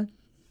Dakota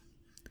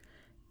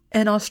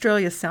and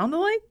Australia sound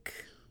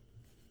alike.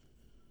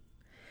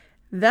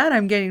 That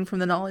I'm getting from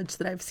the knowledge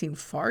that I've seen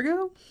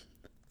Fargo,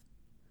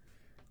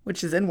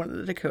 which is in one of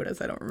the Dakotas.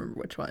 I don't remember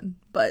which one,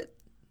 but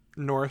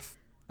North,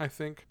 I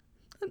think.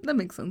 That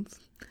makes sense.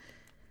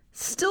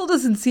 Still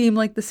doesn't seem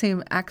like the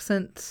same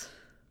accent.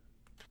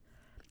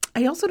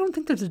 I also don't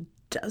think there's a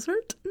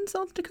desert in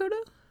South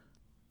Dakota.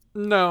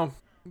 No,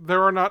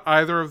 there are not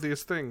either of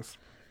these things.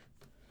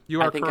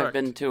 You are correct. I think I've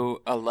been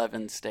to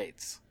 11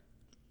 states.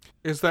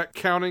 Is that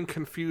counting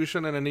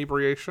confusion and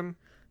inebriation?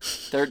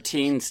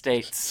 13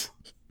 states.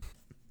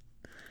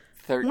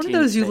 13 One of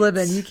those states. you live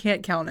in, you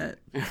can't count it.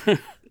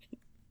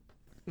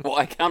 Well,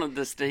 I counted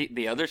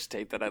the other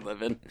state that I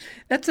live in.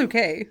 That's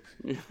okay.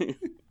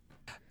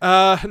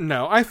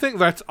 No, I think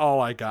that's all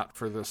I got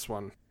for this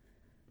one.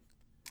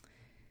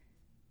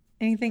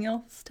 Anything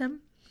else,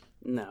 Tim?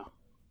 No.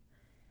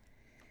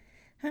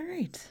 All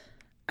right.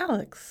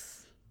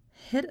 Alex,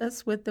 hit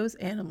us with those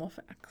animal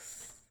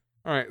facts.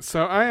 All right,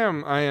 so I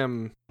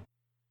am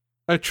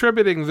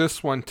attributing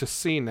this one to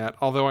CNET,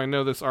 although I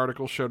know this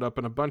article showed up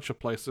in a bunch of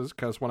places,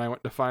 because when I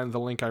went to find the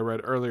link I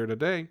read earlier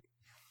today,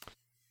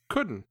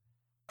 couldn't.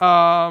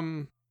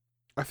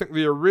 I think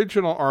the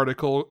original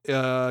article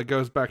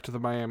goes back to the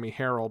Miami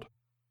Herald.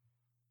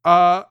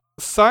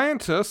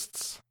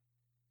 Scientists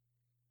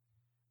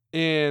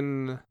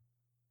in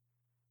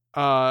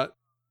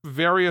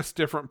various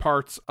different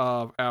parts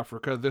of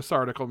Africa. This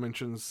article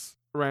mentions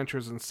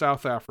ranchers in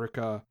South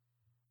Africa,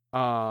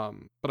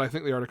 but I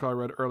think the article I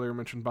read earlier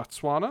mentioned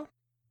Botswana.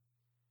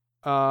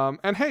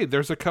 And hey,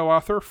 there's a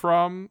co-author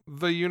from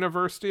the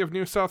University of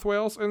New South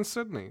Wales in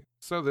Sydney,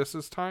 so this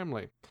is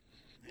timely.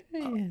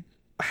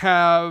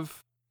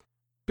 Have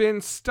been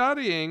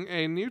studying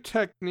a new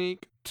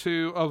technique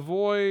to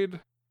avoid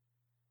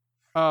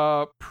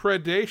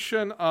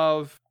predation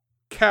of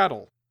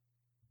cattle.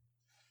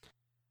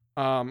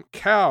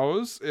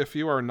 Cows, if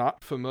you are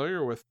not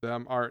familiar with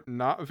them, are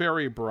not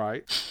very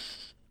bright,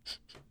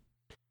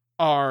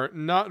 are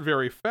not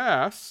very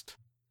fast,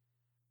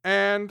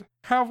 and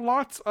have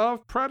lots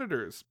of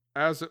predators,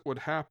 as it would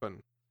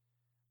happen.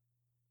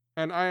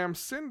 And I am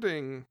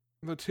sending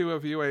the two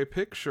of you a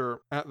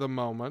picture at the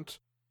moment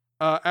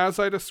as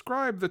I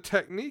describe the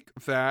technique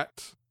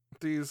that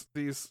these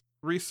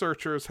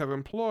researchers have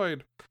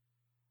employed,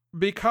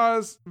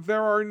 because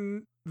there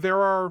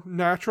are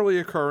naturally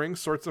occurring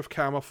sorts of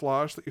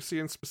camouflage that you see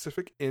in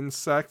specific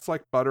insects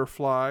like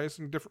butterflies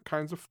and different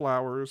kinds of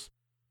flowers,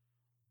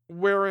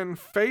 wherein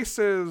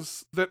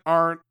faces that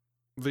aren't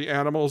the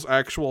animal's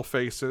actual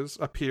faces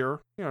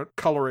appear,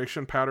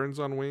 coloration patterns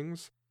on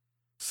wings.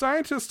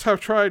 Scientists have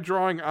tried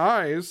drawing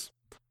eyes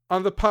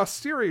on the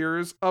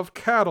posteriors of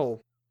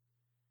cattle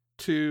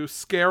to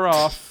scare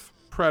off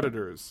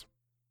predators.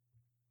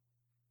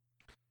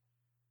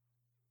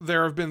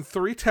 There have been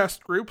 3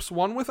 test groups,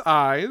 one with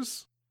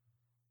eyes,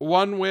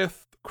 one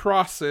with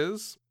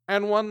crosses,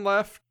 and one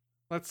left,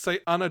 let's say,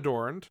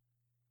 unadorned.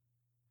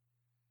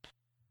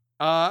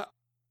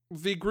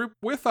 The group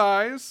with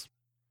eyes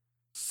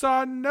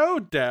saw no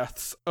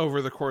deaths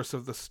over the course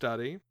of the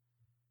study,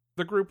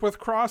 The group with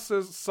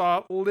crosses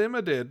saw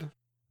limited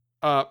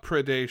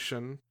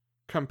predation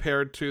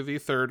compared to the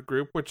third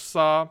group, which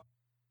saw,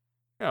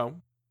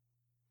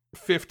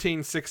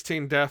 15,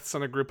 16 deaths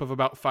in a group of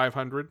about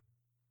 500.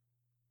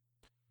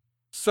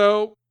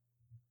 So,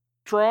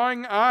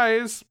 drawing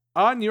eyes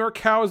on your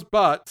cow's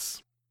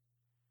butts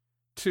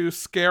to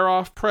scare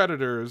off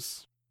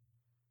predators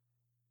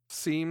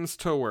seems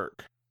to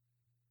work.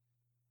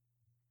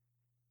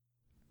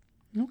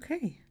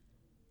 Okay.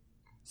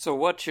 So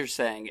what you're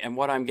saying, and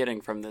what I'm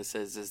getting from this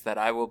is that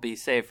I will be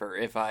safer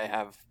if I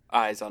have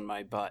eyes on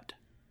my butt.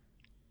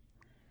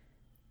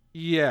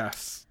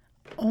 Yes.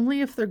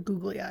 Only if they're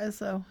googly eyes,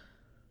 though.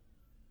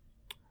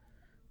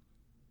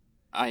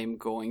 I am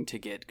going to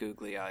get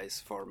googly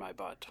eyes for my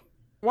butt.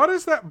 What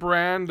is that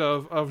brand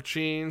of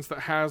jeans that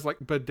has like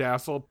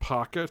bedazzled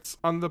pockets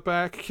on the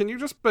back? Can you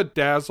just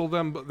bedazzle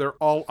them, but they're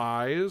all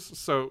eyes,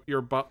 so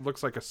your butt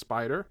looks like a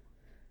spider?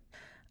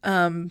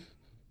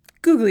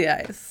 Googly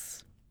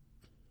eyes.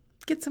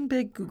 Get some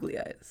big googly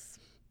eyes.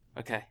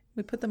 Okay.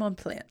 We put them on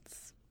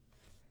plants.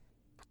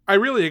 I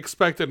really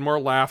expected more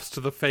laughs to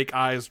the fake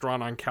eyes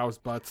drawn on cows'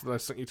 butts that I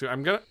sent you to.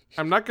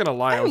 I'm not gonna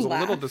lie, I was a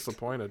little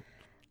disappointed.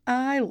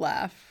 I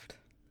laughed.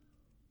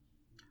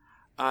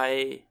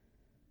 I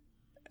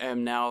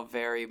am now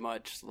very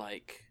much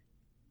like...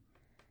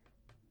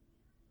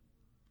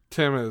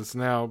 Tim is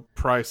now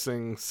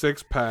pricing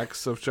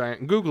 6-packs of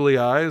giant googly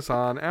eyes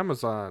on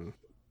Amazon.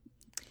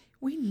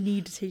 We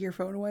need to take your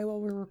phone away while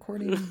we're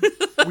recording.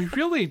 We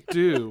really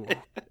do.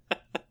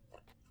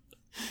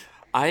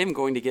 I am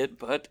going to get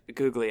butt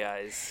googly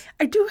eyes.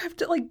 I do have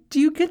to, do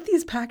you get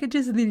these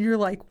packages and then you're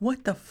like,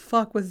 what the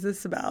fuck was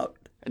this about?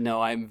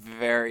 No, I'm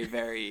very,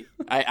 very...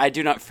 I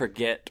do not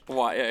forget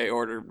why I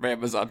order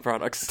Amazon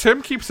products.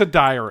 Tim keeps a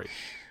diary.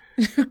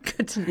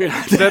 Good to know.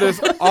 That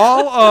is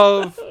all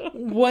of...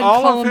 One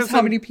all column's of his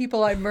how many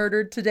people I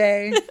murdered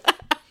today.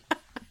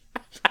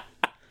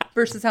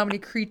 Versus how many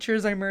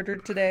creatures I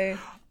murdered today.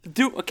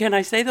 Can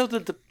I say, though,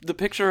 that the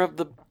picture of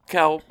the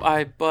cow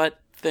eye butt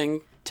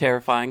thing,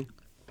 terrifying?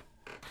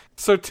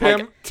 So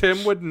Tim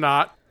would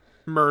not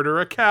murder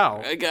a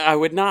cow. I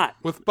would not.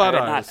 With butt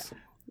eyes.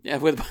 Yeah,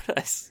 with butt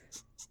eyes.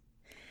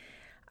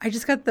 I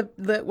just got the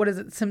what is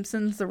it,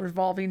 Simpsons, the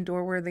revolving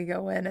door where they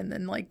go in and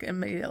then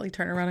immediately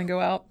turn around and go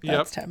out.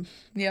 That's Tim.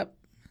 Yep.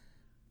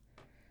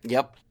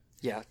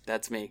 Yeah,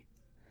 that's me.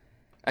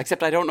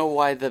 Except I don't know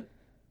why the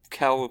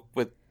cow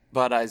with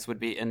butt eyes would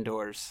be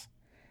indoors.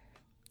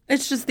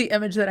 It's just the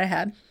image that I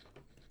had.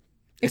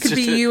 It could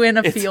be you in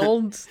a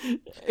field.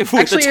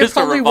 Actually, it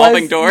probably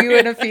was door. you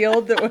in a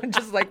field that was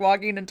just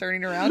walking and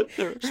turning around.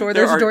 Sure,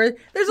 there's a door.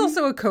 There's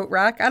also a coat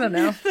rack. I don't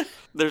know.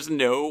 There's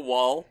no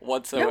wall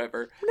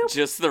whatsoever. Nope.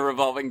 Just the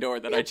revolving door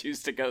that I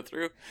choose to go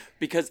through.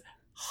 Because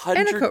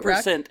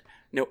 100%,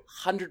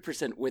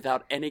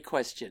 without any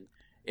question,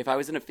 if I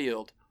was in a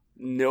field,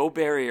 no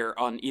barrier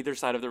on either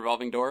side of the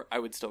revolving door, I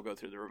would still go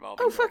through the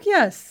revolving door. Oh, fuck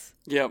yes.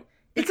 Yep.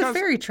 It's a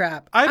fairy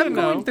trap. I'm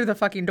going through the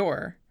fucking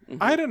door. Mm-hmm.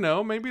 I don't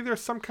know. Maybe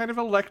there's some kind of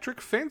electric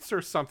fence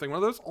or something. One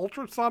of those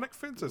ultrasonic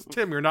fences.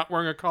 Tim, you're not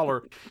wearing a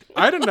collar.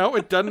 I don't know.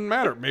 It doesn't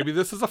matter. Maybe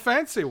this is a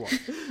fancy one.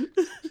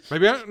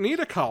 Maybe I don't need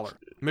a collar.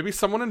 Maybe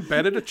someone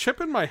embedded a chip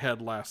in my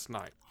head last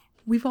night.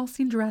 We've all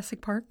seen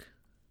Jurassic Park.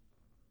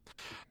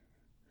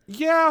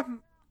 Yeah.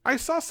 I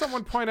saw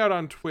someone point out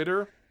on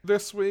Twitter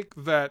this week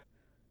that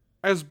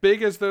as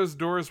big as those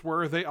doors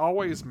were, they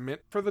always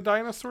meant for the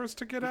dinosaurs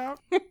to get out.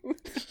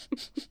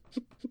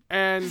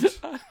 And...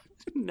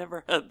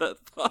 Never had that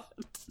thought.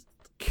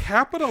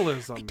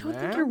 Capitalism, I don't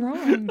man. think you're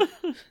wrong.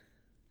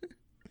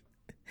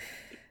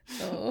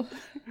 Oh.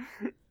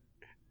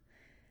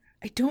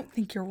 I don't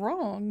think you're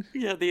wrong.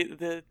 Yeah,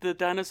 the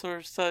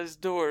dinosaur-sized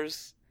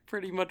doors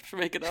pretty much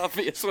make it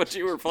obvious what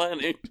you were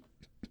planning.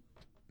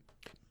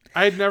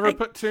 I had never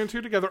put two and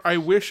two together. I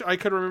wish I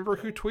could remember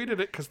who tweeted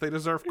it because they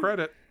deserve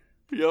credit.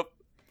 Yep,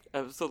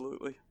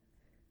 absolutely.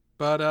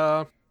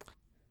 But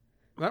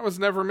that was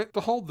never meant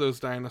to hold those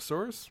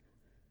dinosaurs.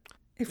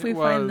 If we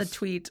find the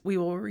tweet, we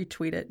will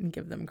retweet it and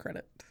give them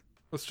credit.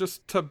 Let's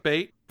just to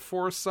bait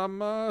for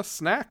some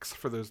snacks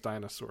for those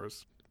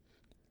dinosaurs.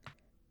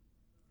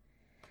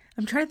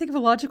 I'm trying to think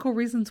of logical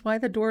reasons why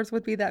the doors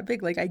would be that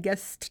big. I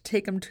guess to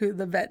take them to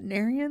the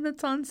veterinarian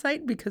that's on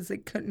site because they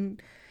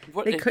couldn't.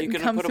 What, they couldn't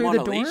come put through them on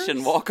the a doors. leash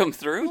and walk them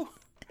through?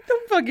 I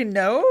don't fucking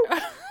know.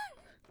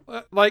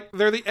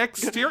 They're the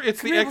exterior.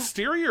 It's the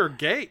exterior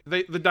gate.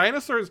 The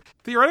dinosaurs.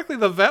 Theoretically,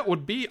 the vet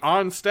would be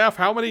on staff.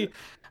 How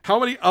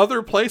many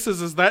other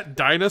places is that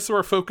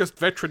dinosaur-focused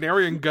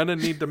veterinarian gonna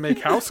need to make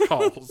house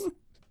calls?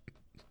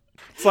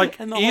 It's like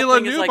Ela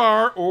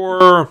Nubar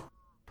or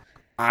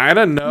I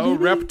don't know,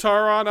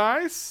 Reptar on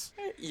Ice.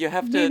 You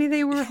have to. Maybe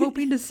they were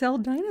hoping to sell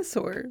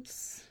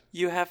dinosaurs.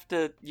 You have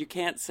to. You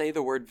can't say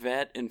the word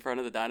vet in front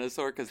of the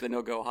dinosaur because then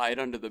he'll go hide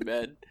under the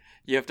bed.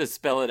 You have to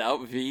spell it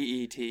out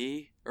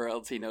VET, or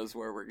else he knows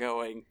where we're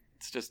going.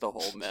 It's just a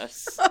whole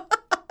mess.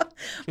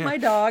 My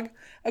dog.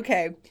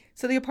 Okay,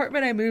 so the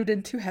apartment I moved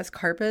into has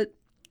carpet,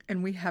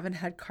 and we haven't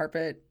had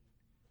carpet,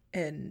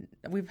 and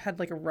we've had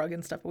a rug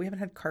and stuff, but we haven't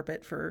had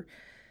carpet for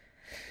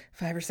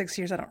 5 or 6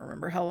 years. I don't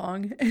remember how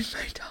long. And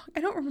my dog, I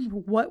don't remember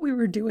what we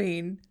were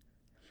doing,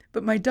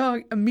 but my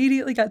dog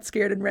immediately got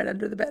scared and ran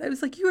under the bed. I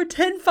was like, you are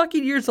 10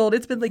 fucking years old.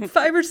 It's been like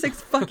 5 or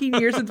 6 fucking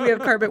years since we have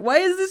carpet. Why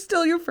is this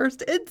still your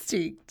first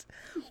instinct?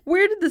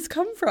 Where did this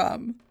come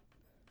from?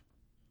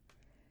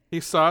 He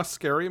saw a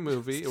scary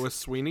movie. It was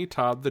Sweeney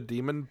Todd, the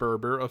Demon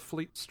Berber of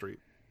Fleet Street.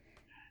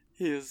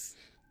 He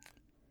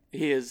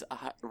is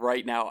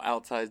right now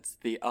outside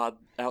the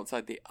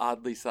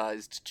oddly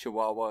sized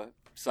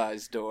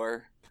Chihuahua-sized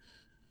door.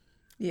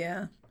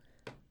 Yeah.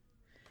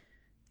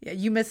 Yeah,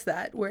 you missed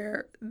that,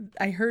 where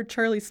I heard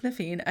Charlie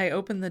sniffing, I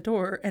opened the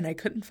door, and I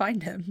couldn't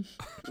find him.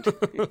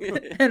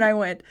 And I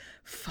went,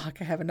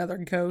 fuck, I have another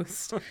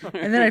ghost.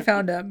 And then I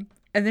found him.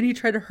 And then he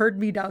tried to herd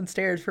me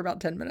downstairs for about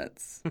 10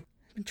 minutes.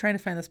 I'm trying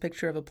to find this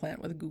picture of a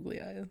plant with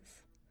googly eyes.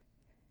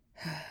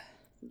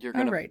 You're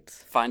going to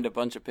find a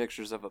bunch of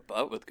pictures of a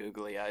butt with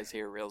googly eyes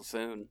here real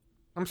soon.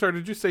 I'm sorry,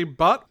 did you say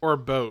butt or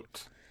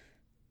boat?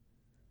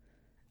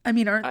 I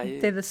mean,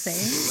 aren't they the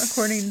same,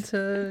 according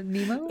to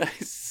Nemo? I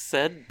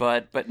said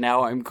butt, but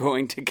now I'm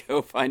going to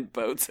go find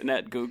boats and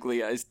add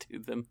googly eyes to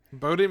them.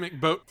 Boaty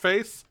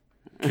McBoatface,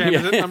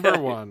 candidate number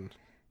 1.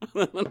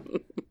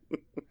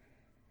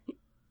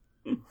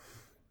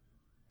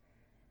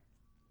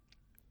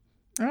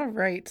 All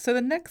right, so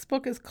the next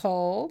book is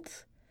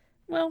called,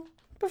 well,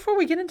 before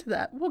we get into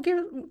that, we'll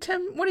give,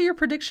 Tim, what are your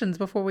predictions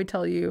before we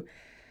tell you?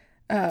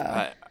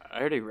 I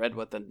already read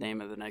what the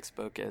name of the next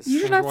book is.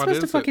 You're not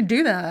supposed to fucking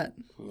do that.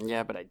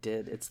 Yeah, but I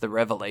did. It's The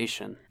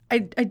Revelation.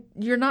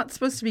 You're not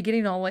supposed to be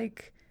getting all,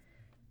 like,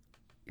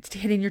 it's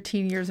hitting your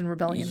teen years in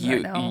rebellion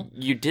right now.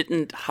 You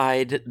didn't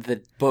hide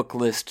the book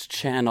list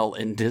channel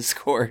in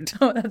Discord.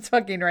 Oh, that's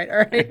fucking right. All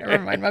right, never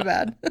mind. My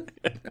bad.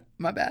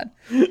 My bad.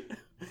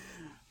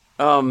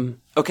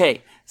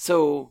 Okay,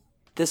 so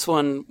this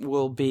one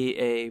will be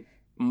a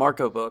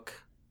Marco book.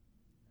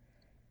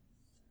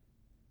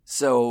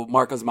 So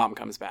Marco's mom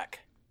comes back.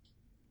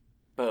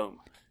 Boom.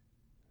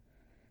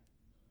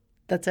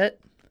 That's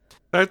it?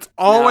 That's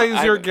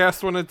always your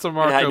guess when it's a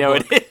Marco book. I know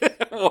it is.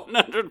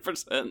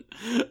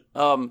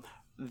 100%.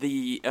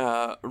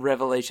 The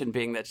revelation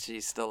being that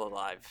she's still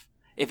alive.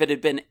 If it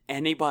had been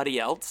anybody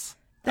else...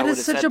 That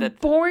is such a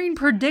boring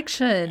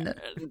prediction.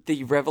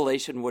 The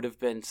revelation would have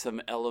been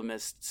some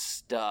Ellimist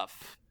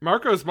stuff.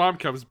 Marco's mom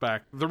comes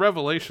back. The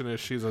revelation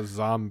is she's a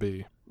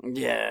zombie.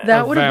 Yeah.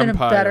 That would have been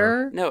a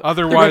better... No,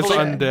 otherwise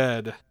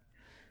undead.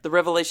 The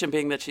revelation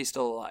being that she's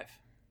still alive.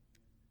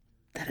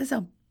 That is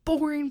a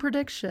boring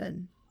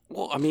prediction.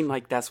 Well, I mean,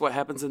 like, that's what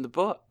happens in the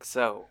book,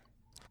 so...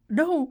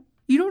 No,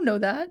 you don't know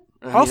that.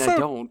 I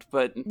don't,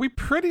 but... We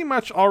pretty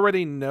much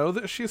already know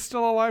that she's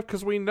still alive,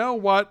 because we know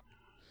what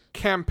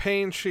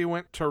campaign she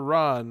went to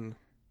run.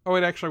 Oh,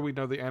 wait, actually, we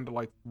know the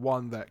Andalites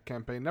won that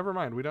campaign. Never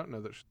mind, we don't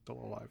know that she's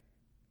still alive.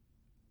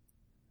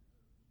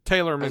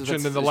 Taylor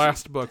mentioned in the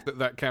last book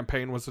that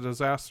campaign was a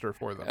disaster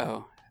for them.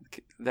 Oh,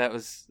 I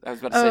was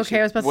about to say... Okay,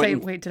 I was about to say,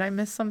 wait, did I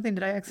miss something?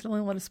 Did I accidentally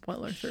let a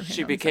spoiler through?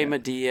 She became a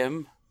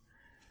DM?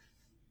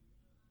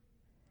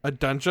 A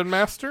dungeon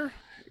master?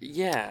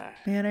 Yeah.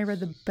 Man, I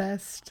read the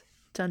best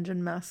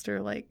dungeon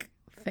master,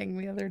 thing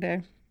the other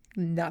day.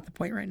 Not the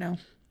point right now.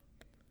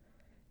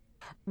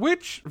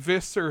 Which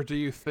Visser do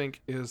you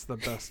think is the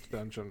best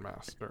dungeon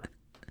master?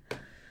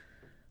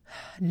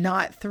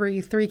 Not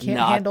 3. 3 can't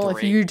handle.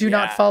 If you do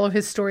not follow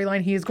his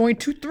storyline, he is going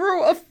to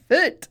throw a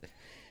fit.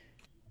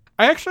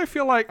 I actually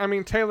feel like,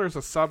 Taylor's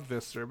a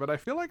sub-Visser, but I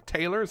feel like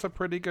Taylor's a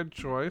pretty good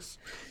choice.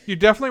 You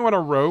definitely want a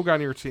rogue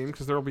on your team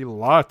because there will be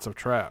lots of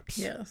traps.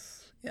 Yes.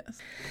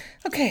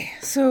 Okay,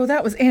 so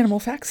that was Animal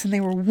Facts, and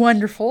they were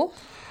wonderful.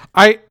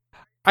 I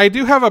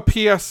do have a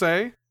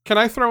PSA. Can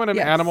I throw in an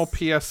animal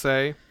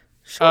PSA?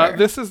 Sure.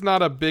 This is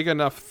not a big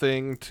enough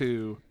thing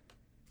to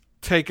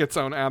take its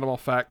own Animal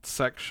Facts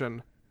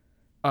section,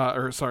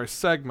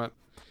 segment.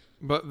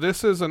 But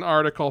this is an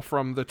article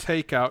from The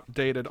Takeout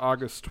dated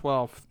August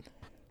 12th.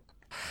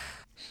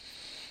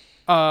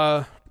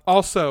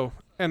 Also,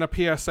 in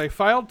a PSA,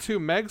 filed to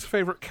Meg's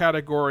favorite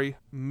category,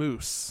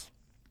 moose.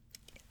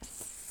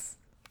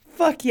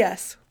 Fuck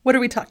yes. What are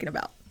we talking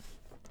about?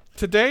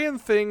 Today in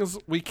things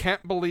we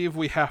can't believe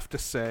we have to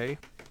say.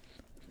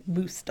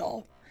 Moose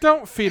doll.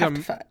 Don't feed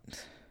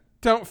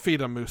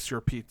a moose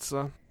your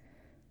pizza.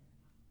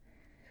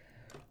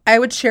 I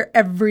would share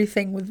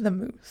everything with the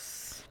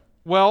moose.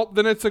 Well,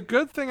 then it's a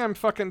good thing I'm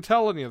fucking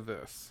telling you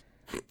this.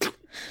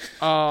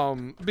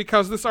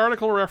 Because this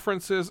article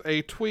references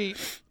a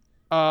tweet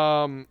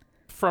from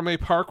a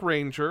park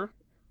ranger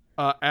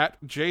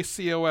at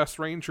JCOS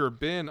Ranger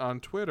Bin on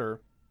Twitter,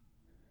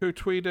 who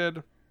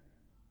tweeted,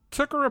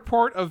 took a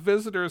report of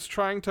visitors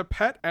trying to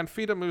pet and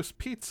feed a moose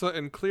pizza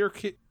in Clear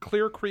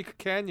Creek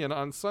Canyon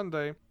on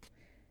Sunday.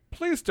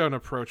 Please don't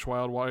approach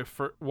wildlife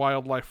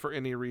for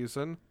any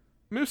reason.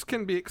 Moose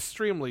can be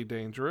extremely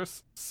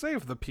dangerous.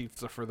 Save the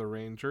pizza for the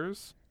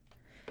rangers.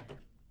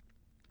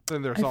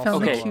 Then there's also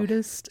the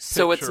cutest.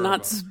 So it's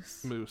not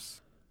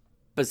moose.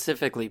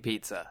 Specifically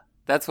pizza.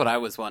 That's what I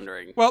was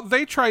wondering. Well,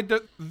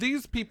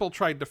 these people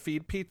tried to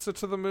feed pizza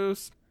to the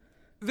moose,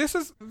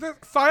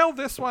 file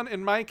this one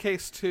in my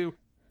case to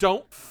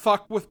don't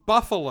fuck with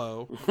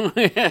Buffalo.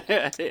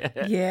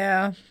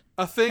 Yeah.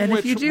 A thing And which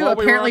if you do, while we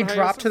were apparently on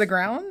drop to the hiatus-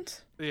 ground.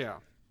 Yeah.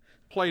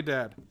 Play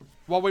dead.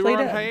 While we Play were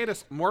on dead.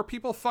 hiatus, more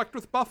people fucked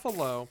with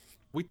Buffalo.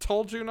 We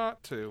told you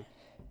not to.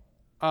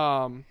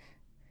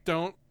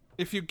 Don't.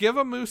 If you give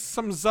a moose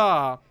some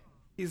za,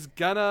 he's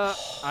gonna,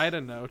 I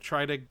don't know,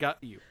 try to gut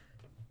you.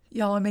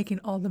 Y'all, I'm making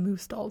all the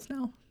moose dolls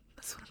now.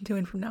 That's what I'm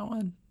doing from now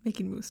on.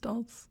 Making moose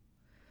dolls.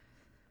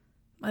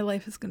 My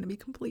life is going to be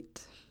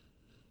complete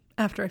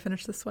after I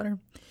finish this sweater.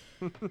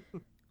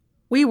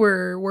 We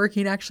were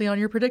working actually on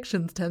your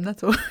predictions, Tim.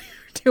 That's what we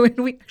were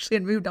doing. We actually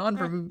had moved on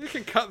from You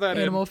can cut that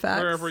animal in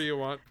facts. wherever you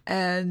want.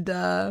 And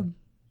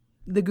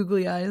the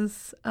googly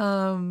eyes.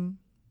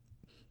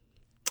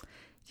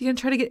 You gonna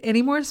try to get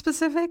any more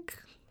specific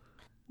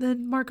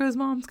than Marco's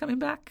mom's coming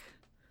back?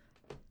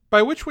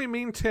 By which we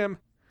mean, Tim,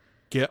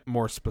 get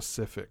more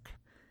specific.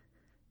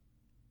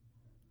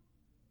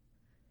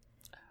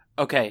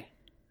 Okay.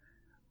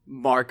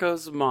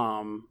 Marco's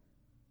mom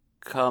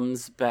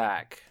comes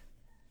back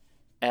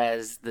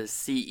as the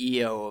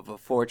CEO of a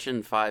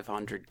Fortune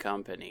 500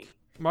 company.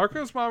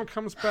 Marco's mom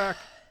comes back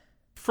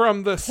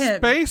from the Tim.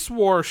 space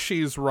war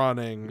she's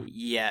running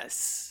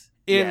Yes.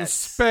 in Yes.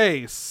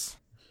 space.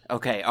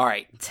 Okay, all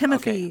right.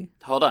 Timothy. Okay.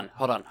 Hold on.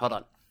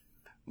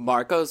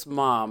 Marco's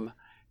mom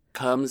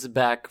comes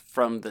back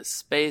from the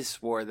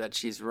space war that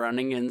she's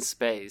running in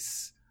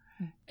space,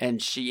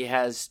 and she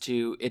has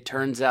to, it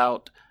turns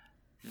out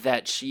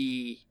that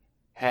she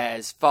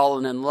has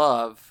fallen in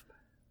love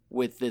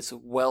with this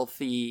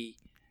wealthy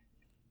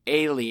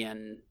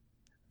alien,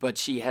 but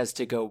she has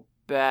to go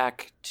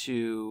back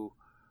to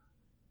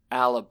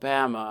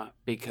Alabama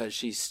because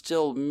she's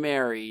still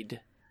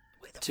married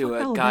to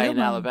a guy in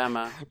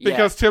Alabama.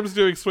 Because Tim's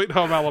doing Sweet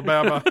Home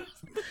Alabama.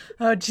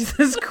 Oh,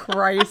 Jesus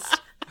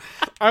Christ.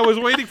 I was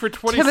waiting for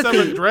 27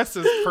 Timothy.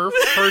 dresses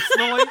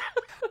personally,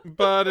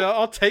 but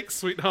I'll take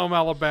Sweet Home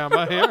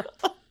Alabama here.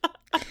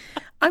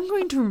 I'm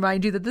going to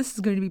remind you that this is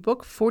going to be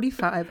book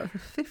 45 of a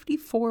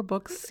 54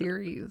 book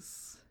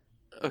series.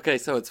 Okay,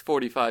 so it's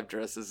 45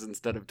 dresses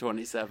instead of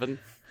 27.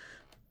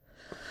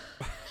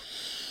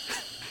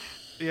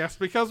 Yes,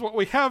 because what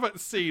we haven't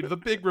seen, the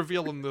big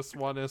reveal in this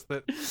one is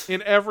that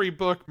in every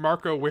book,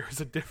 Marco wears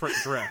a different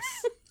dress.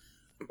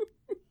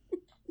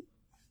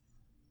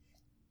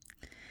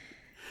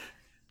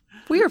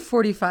 We are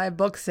 45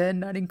 books in,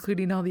 not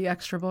including all the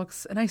extra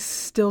books, and I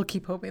still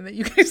keep hoping that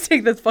you guys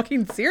take this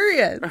fucking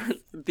serious.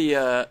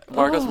 The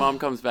Marco's mom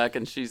comes back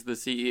and she's the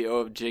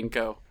CEO of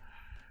Jinko.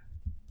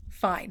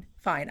 Fine.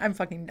 I'm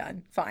fucking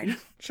done. Fine.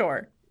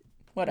 Sure.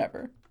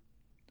 Whatever.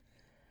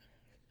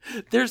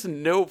 There's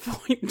no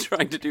point in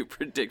trying to do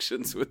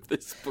predictions with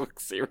this book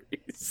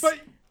series. But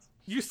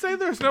you say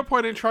there's no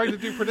point in trying to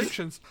do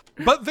predictions,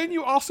 but then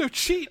you also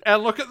cheat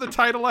and look at the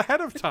title ahead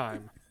of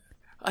time.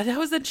 That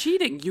wasn't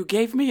cheating. You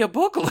gave me a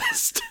book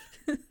list.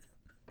 I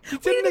We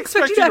didn't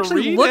expect you to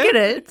actually look at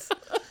it.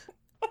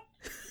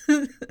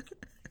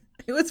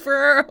 It was for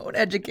our own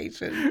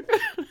education.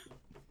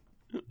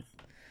 Do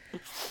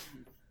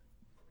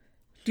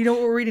you know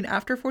what we're reading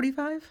after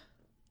 45?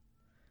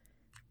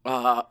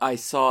 I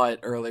saw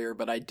it earlier,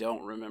 but I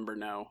don't remember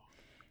now.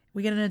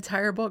 We get an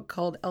entire book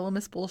called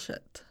Elemis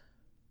Bullshit.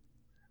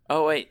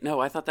 Oh, wait. No,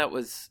 I thought that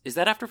was... Is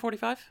that after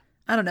 45?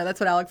 I don't know. That's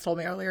what Alex told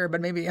me earlier,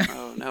 but maybe...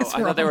 Oh, no. I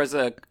thought there was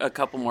a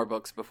couple more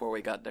books before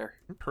we got there.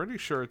 I'm pretty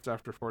sure it's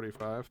after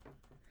 45.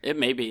 It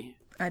may be.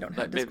 I don't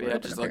But have maybe Discord I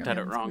open, just looked at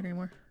it apparently. wrong.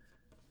 Anymore.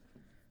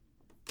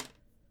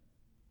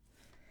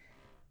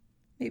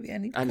 Maybe I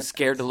need. I'm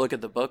scared to look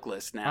at the book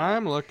list now.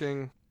 I'm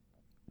looking.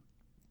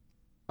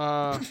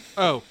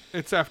 Oh,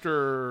 it's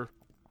after...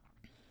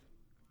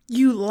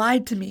 You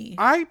lied to me.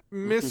 I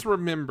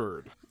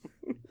misremembered.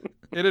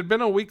 It had been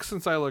a week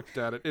since I looked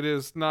at it. It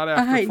is not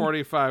after I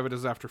 45, it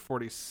is after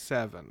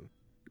 47.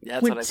 Yeah,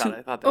 that's Went what I thought. to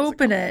I thought there was a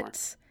open couple more.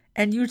 it,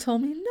 and you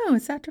told me no.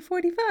 It's after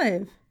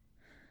 45.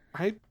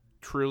 I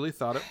truly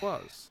thought it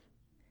was.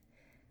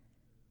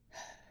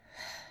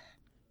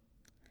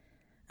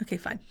 Okay,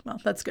 fine. Well,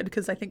 that's good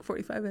because I think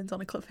 45 ends on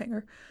a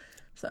cliffhanger.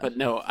 So But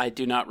no, I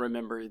do not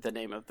remember the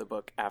name of the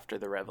book after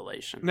the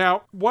revelation.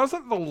 Now,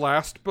 wasn't the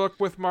last book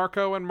with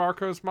Marco and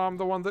Marco's mom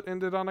the one that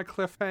ended on a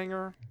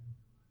cliffhanger?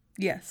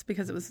 yes,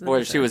 because it was the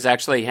Where she was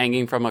actually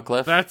hanging from a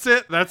cliff. That's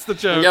it. That's the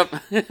joke.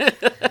 Yep.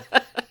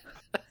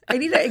 I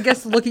need to, I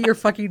guess, look at your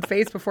fucking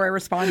face before I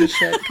respond to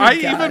shit. Good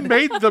I God. even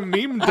made the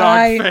meme dog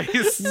I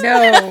face.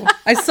 No,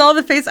 I saw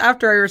the face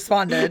after I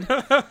responded.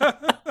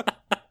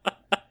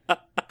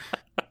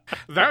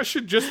 That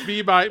should just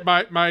be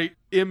my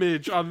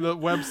image on the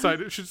website.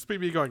 It should just be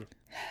me going.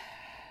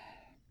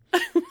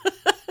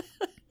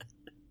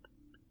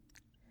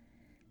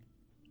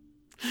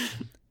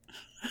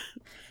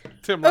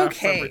 Tim laughs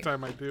Okay. every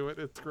time I do it.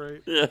 It's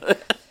great. Yeah.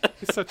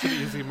 He's such an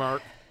easy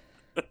mark.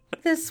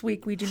 This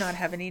week we do not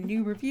have any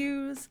new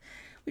reviews.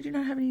 We do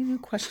not have any new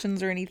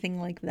questions or anything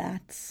like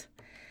that.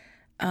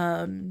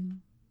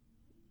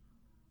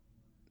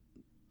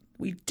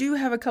 We do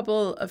have a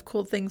couple of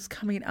cool things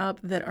coming up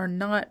that are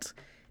not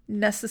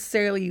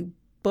necessarily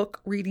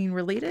book reading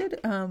related.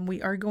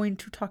 We are going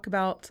to talk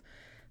about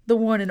the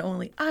one and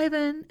only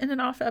Ivan in an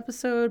off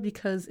episode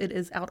because it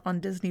is out on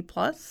Disney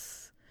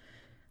Plus.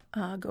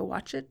 Go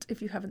watch it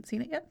if you haven't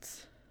seen it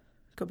yet.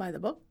 Go buy the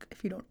book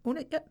if you don't own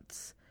it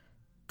yet.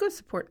 Go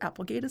support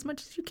Applegate as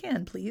much as you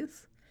can,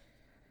 please.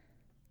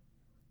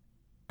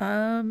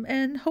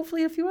 And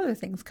hopefully a few other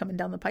things coming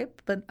down the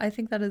pipe, but I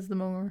think that is the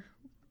more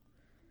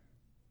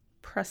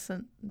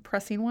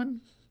pressing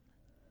one.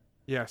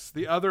 Yes,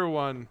 the other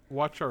one,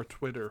 watch our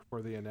Twitter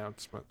for the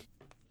announcement.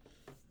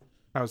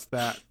 How's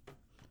that?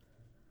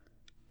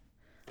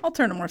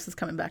 Alternator's is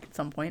coming back at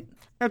some point.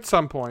 At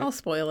some point. I'll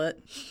spoil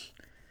it.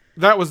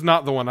 That was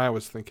not the one I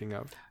was thinking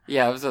of.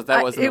 Yeah,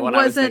 that wasn't the one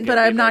I was thinking. It wasn't, but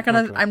I'm not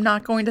gonna. Okay. I'm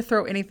not going to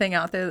throw anything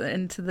out there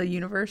into the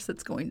universe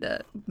that's going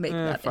to make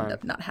that fine. end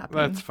up not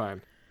happening. That's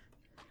fine.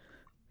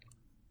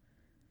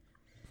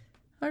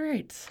 All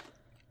right.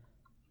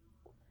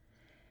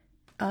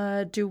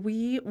 Do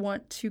we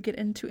want to get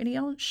into any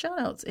shout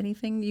outs?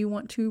 Anything you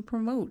want to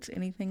promote?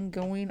 Anything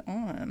going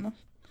on?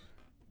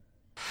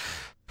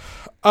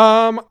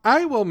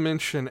 I will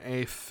mention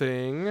a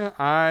thing.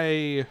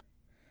 I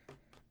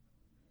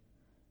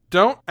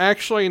don't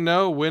actually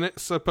know when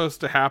it's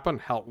supposed to happen.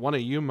 Hell, one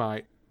of you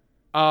might.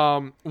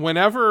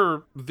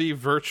 Whenever the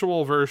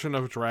virtual version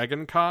of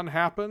Dragon Con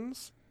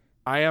happens,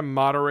 I am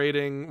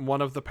moderating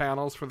one of the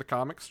panels for the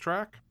comics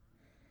track.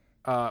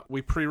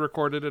 We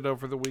pre-recorded it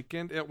over the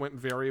weekend. It went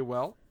very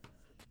well.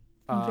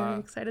 I'm very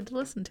excited to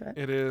listen to it.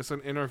 It is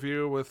an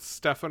interview with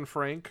Stefan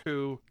Frank,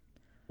 who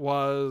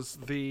was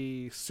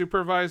the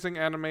supervising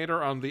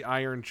animator on The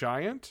Iron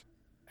Giant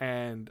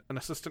and an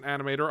assistant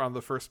animator on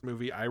the first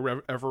movie I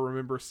ever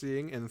remember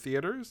seeing in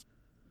theaters,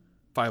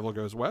 Fievel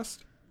Goes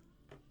West.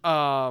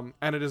 And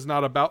it is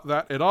not about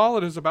that at all.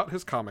 It is about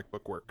his comic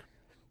book work.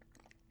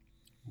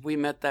 We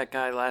met that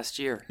guy last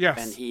year. Yes.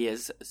 And he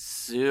is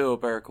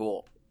super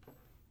cool.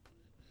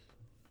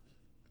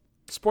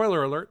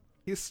 Spoiler alert,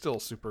 he's still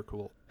super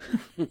cool.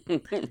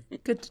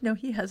 Good to know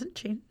he hasn't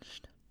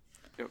changed.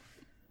 Yep.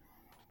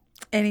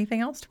 Anything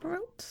else to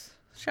promote?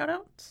 Shout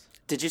outs?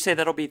 Did you say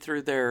that'll be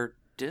through their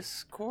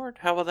Discord?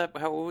 How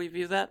will we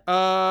view that?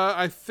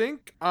 I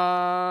think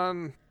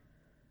all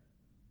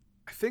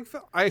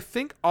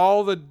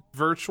the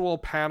virtual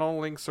panel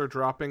links are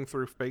dropping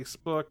through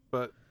Facebook,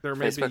 but there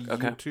may be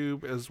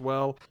YouTube as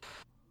well.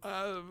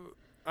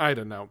 I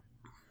don't know.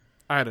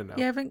 Yeah,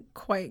 I haven't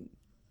quite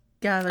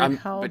gathered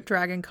how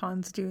Dragon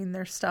Con's doing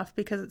their stuff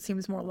because it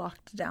seems more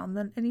locked down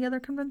than any other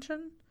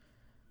convention.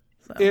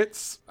 So.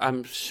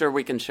 I'm sure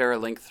we can share a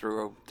link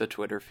through the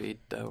Twitter feed,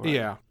 though. Right?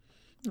 Yeah.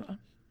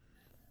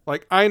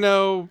 Like, I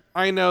know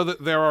that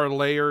there are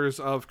layers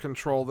of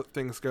control that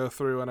things go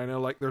through, and I know,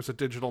 like, there's a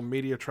digital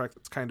media track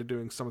that's kind of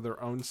doing some of their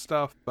own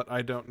stuff, but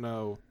I don't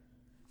know.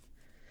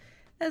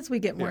 As we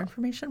get more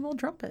information, we'll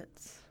drop it.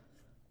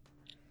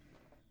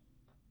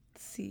 Let's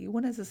see.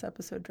 When is this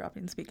episode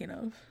dropping, speaking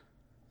of?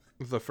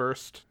 The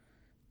first.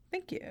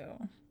 Thank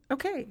you.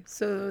 Okay,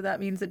 so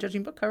that means that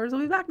Judging Book Covers will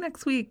be back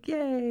next week.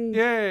 Yay!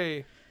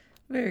 Yay!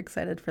 Very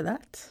excited for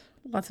that.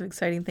 Lots of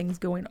exciting things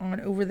going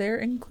on over there,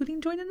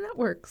 including joining the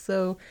network.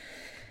 So,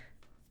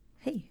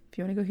 hey, if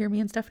you want to go hear me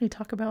and Stephanie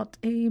talk about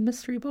a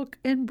mystery book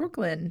in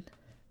Brooklyn,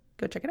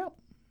 go check it out.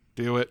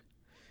 Do it.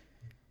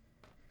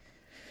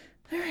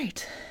 All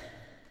right.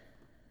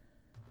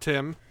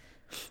 Tim,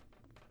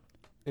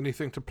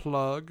 anything to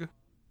plug?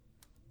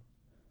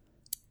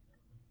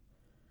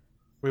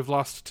 We've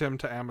lost Tim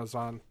to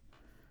Amazon.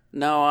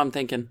 No, I'm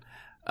thinking.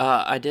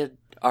 I did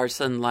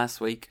Arson last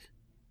week.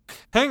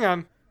 Hang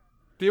on.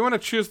 Do you want to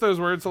choose those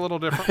words a little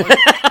differently?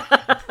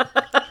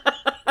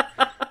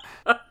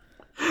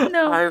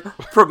 No. I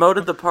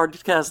promoted the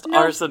podcast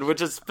Arson,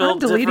 which is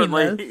spelled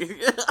differently.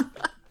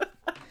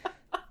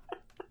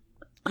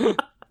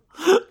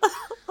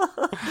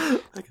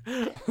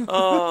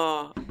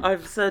 Oh,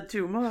 I've said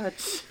too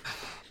much.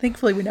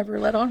 Thankfully, we never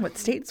let on what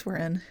states we're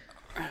in.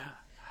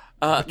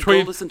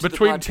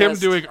 Between Tim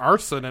doing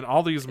arson and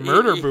all these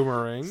murder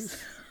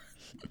boomerangs.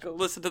 Go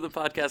listen to the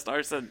podcast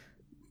Arson.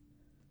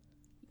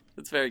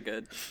 It's very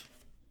good.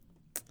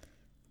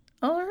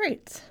 All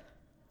right.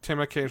 Tim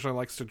occasionally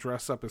likes to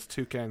dress up as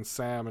Toucan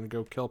Sam and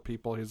go kill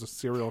people. He's a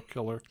serial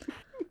killer.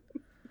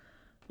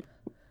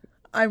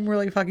 I'm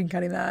really fucking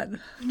cutting that.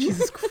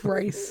 Jesus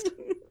Christ.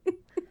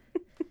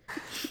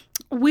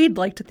 We'd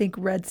like to thank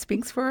Red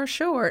Spinks for our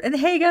show art. And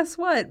hey, guess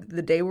what?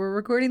 The day we're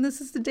recording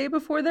this is the day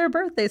before their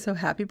birthday, so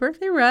happy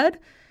birthday, Red.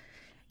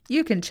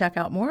 You can check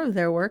out more of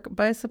their work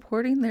by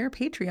supporting their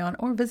Patreon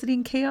or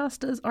visiting Chaos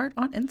Does Art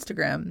on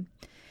Instagram.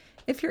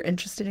 If you're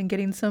interested in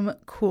getting some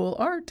cool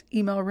art,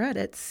 email Red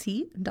at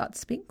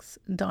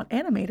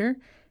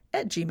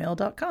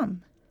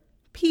c.spinks.animator@gmail.com.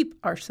 Peep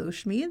our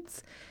social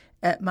medias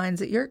at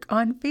Minds at Yerk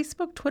on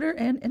Facebook, Twitter,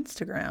 and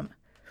Instagram.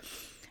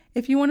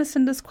 If you want to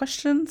send us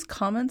questions,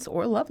 comments,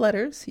 or love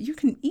letters, you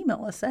can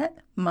email us at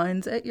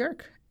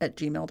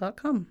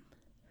mindsatyerk@gmail.com.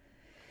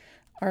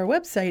 Our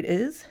website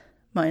is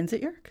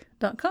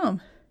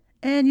mindsatyerk.com,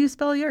 and you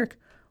spell Yerk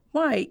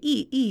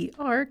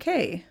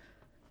Yeerk.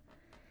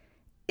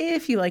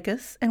 If you like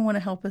us and want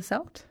to help us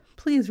out,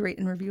 please rate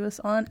and review us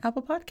on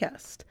Apple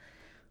Podcast.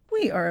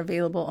 We are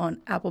available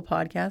on Apple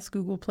Podcasts,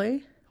 Google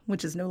Play,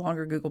 which is no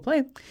longer Google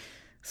Play,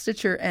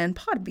 Stitcher, and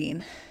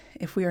Podbean.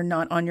 If we are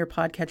not on your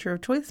podcatcher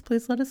of choice,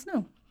 please let us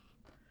know.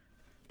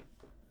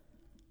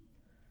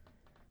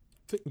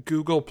 I think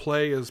Google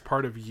Play is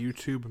part of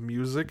YouTube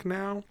Music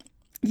now.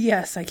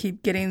 Yes, I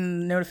keep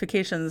getting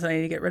notifications. I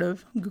need to get rid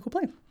of Google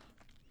Play.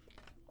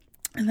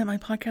 And then my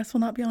podcast will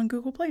not be on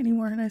Google Play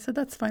anymore. And I said,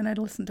 that's fine. I'd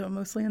listen to them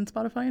mostly on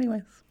Spotify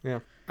anyways. Yeah.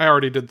 I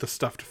already did the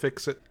stuff to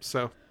fix it,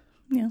 so.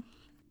 Yeah.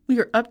 We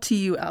are up to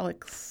you,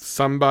 Alex.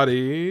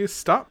 Somebody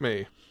stop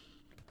me.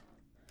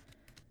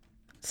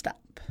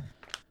 Stop.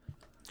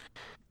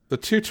 The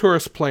 2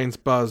 tourist planes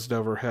buzzed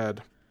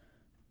overhead.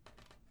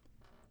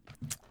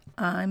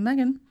 I'm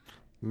Megan.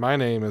 My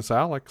name is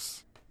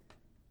Alex.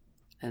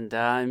 And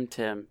I'm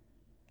Tim.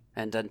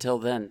 And until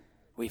then,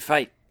 we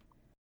fight.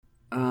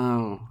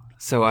 Oh,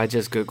 so I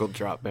just Googled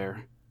drop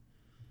bear.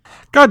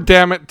 God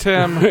damn it,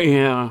 Tim.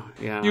 Yeah.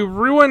 You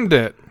ruined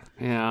it.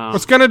 Yeah. I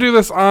was going to do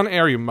this on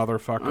air, you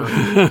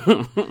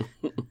motherfucker.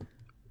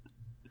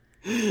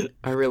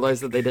 I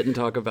realized that they didn't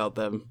talk about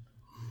them.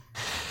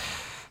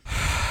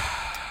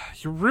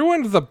 You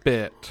ruined the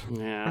bit.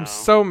 Yeah. I'm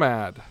so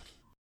mad.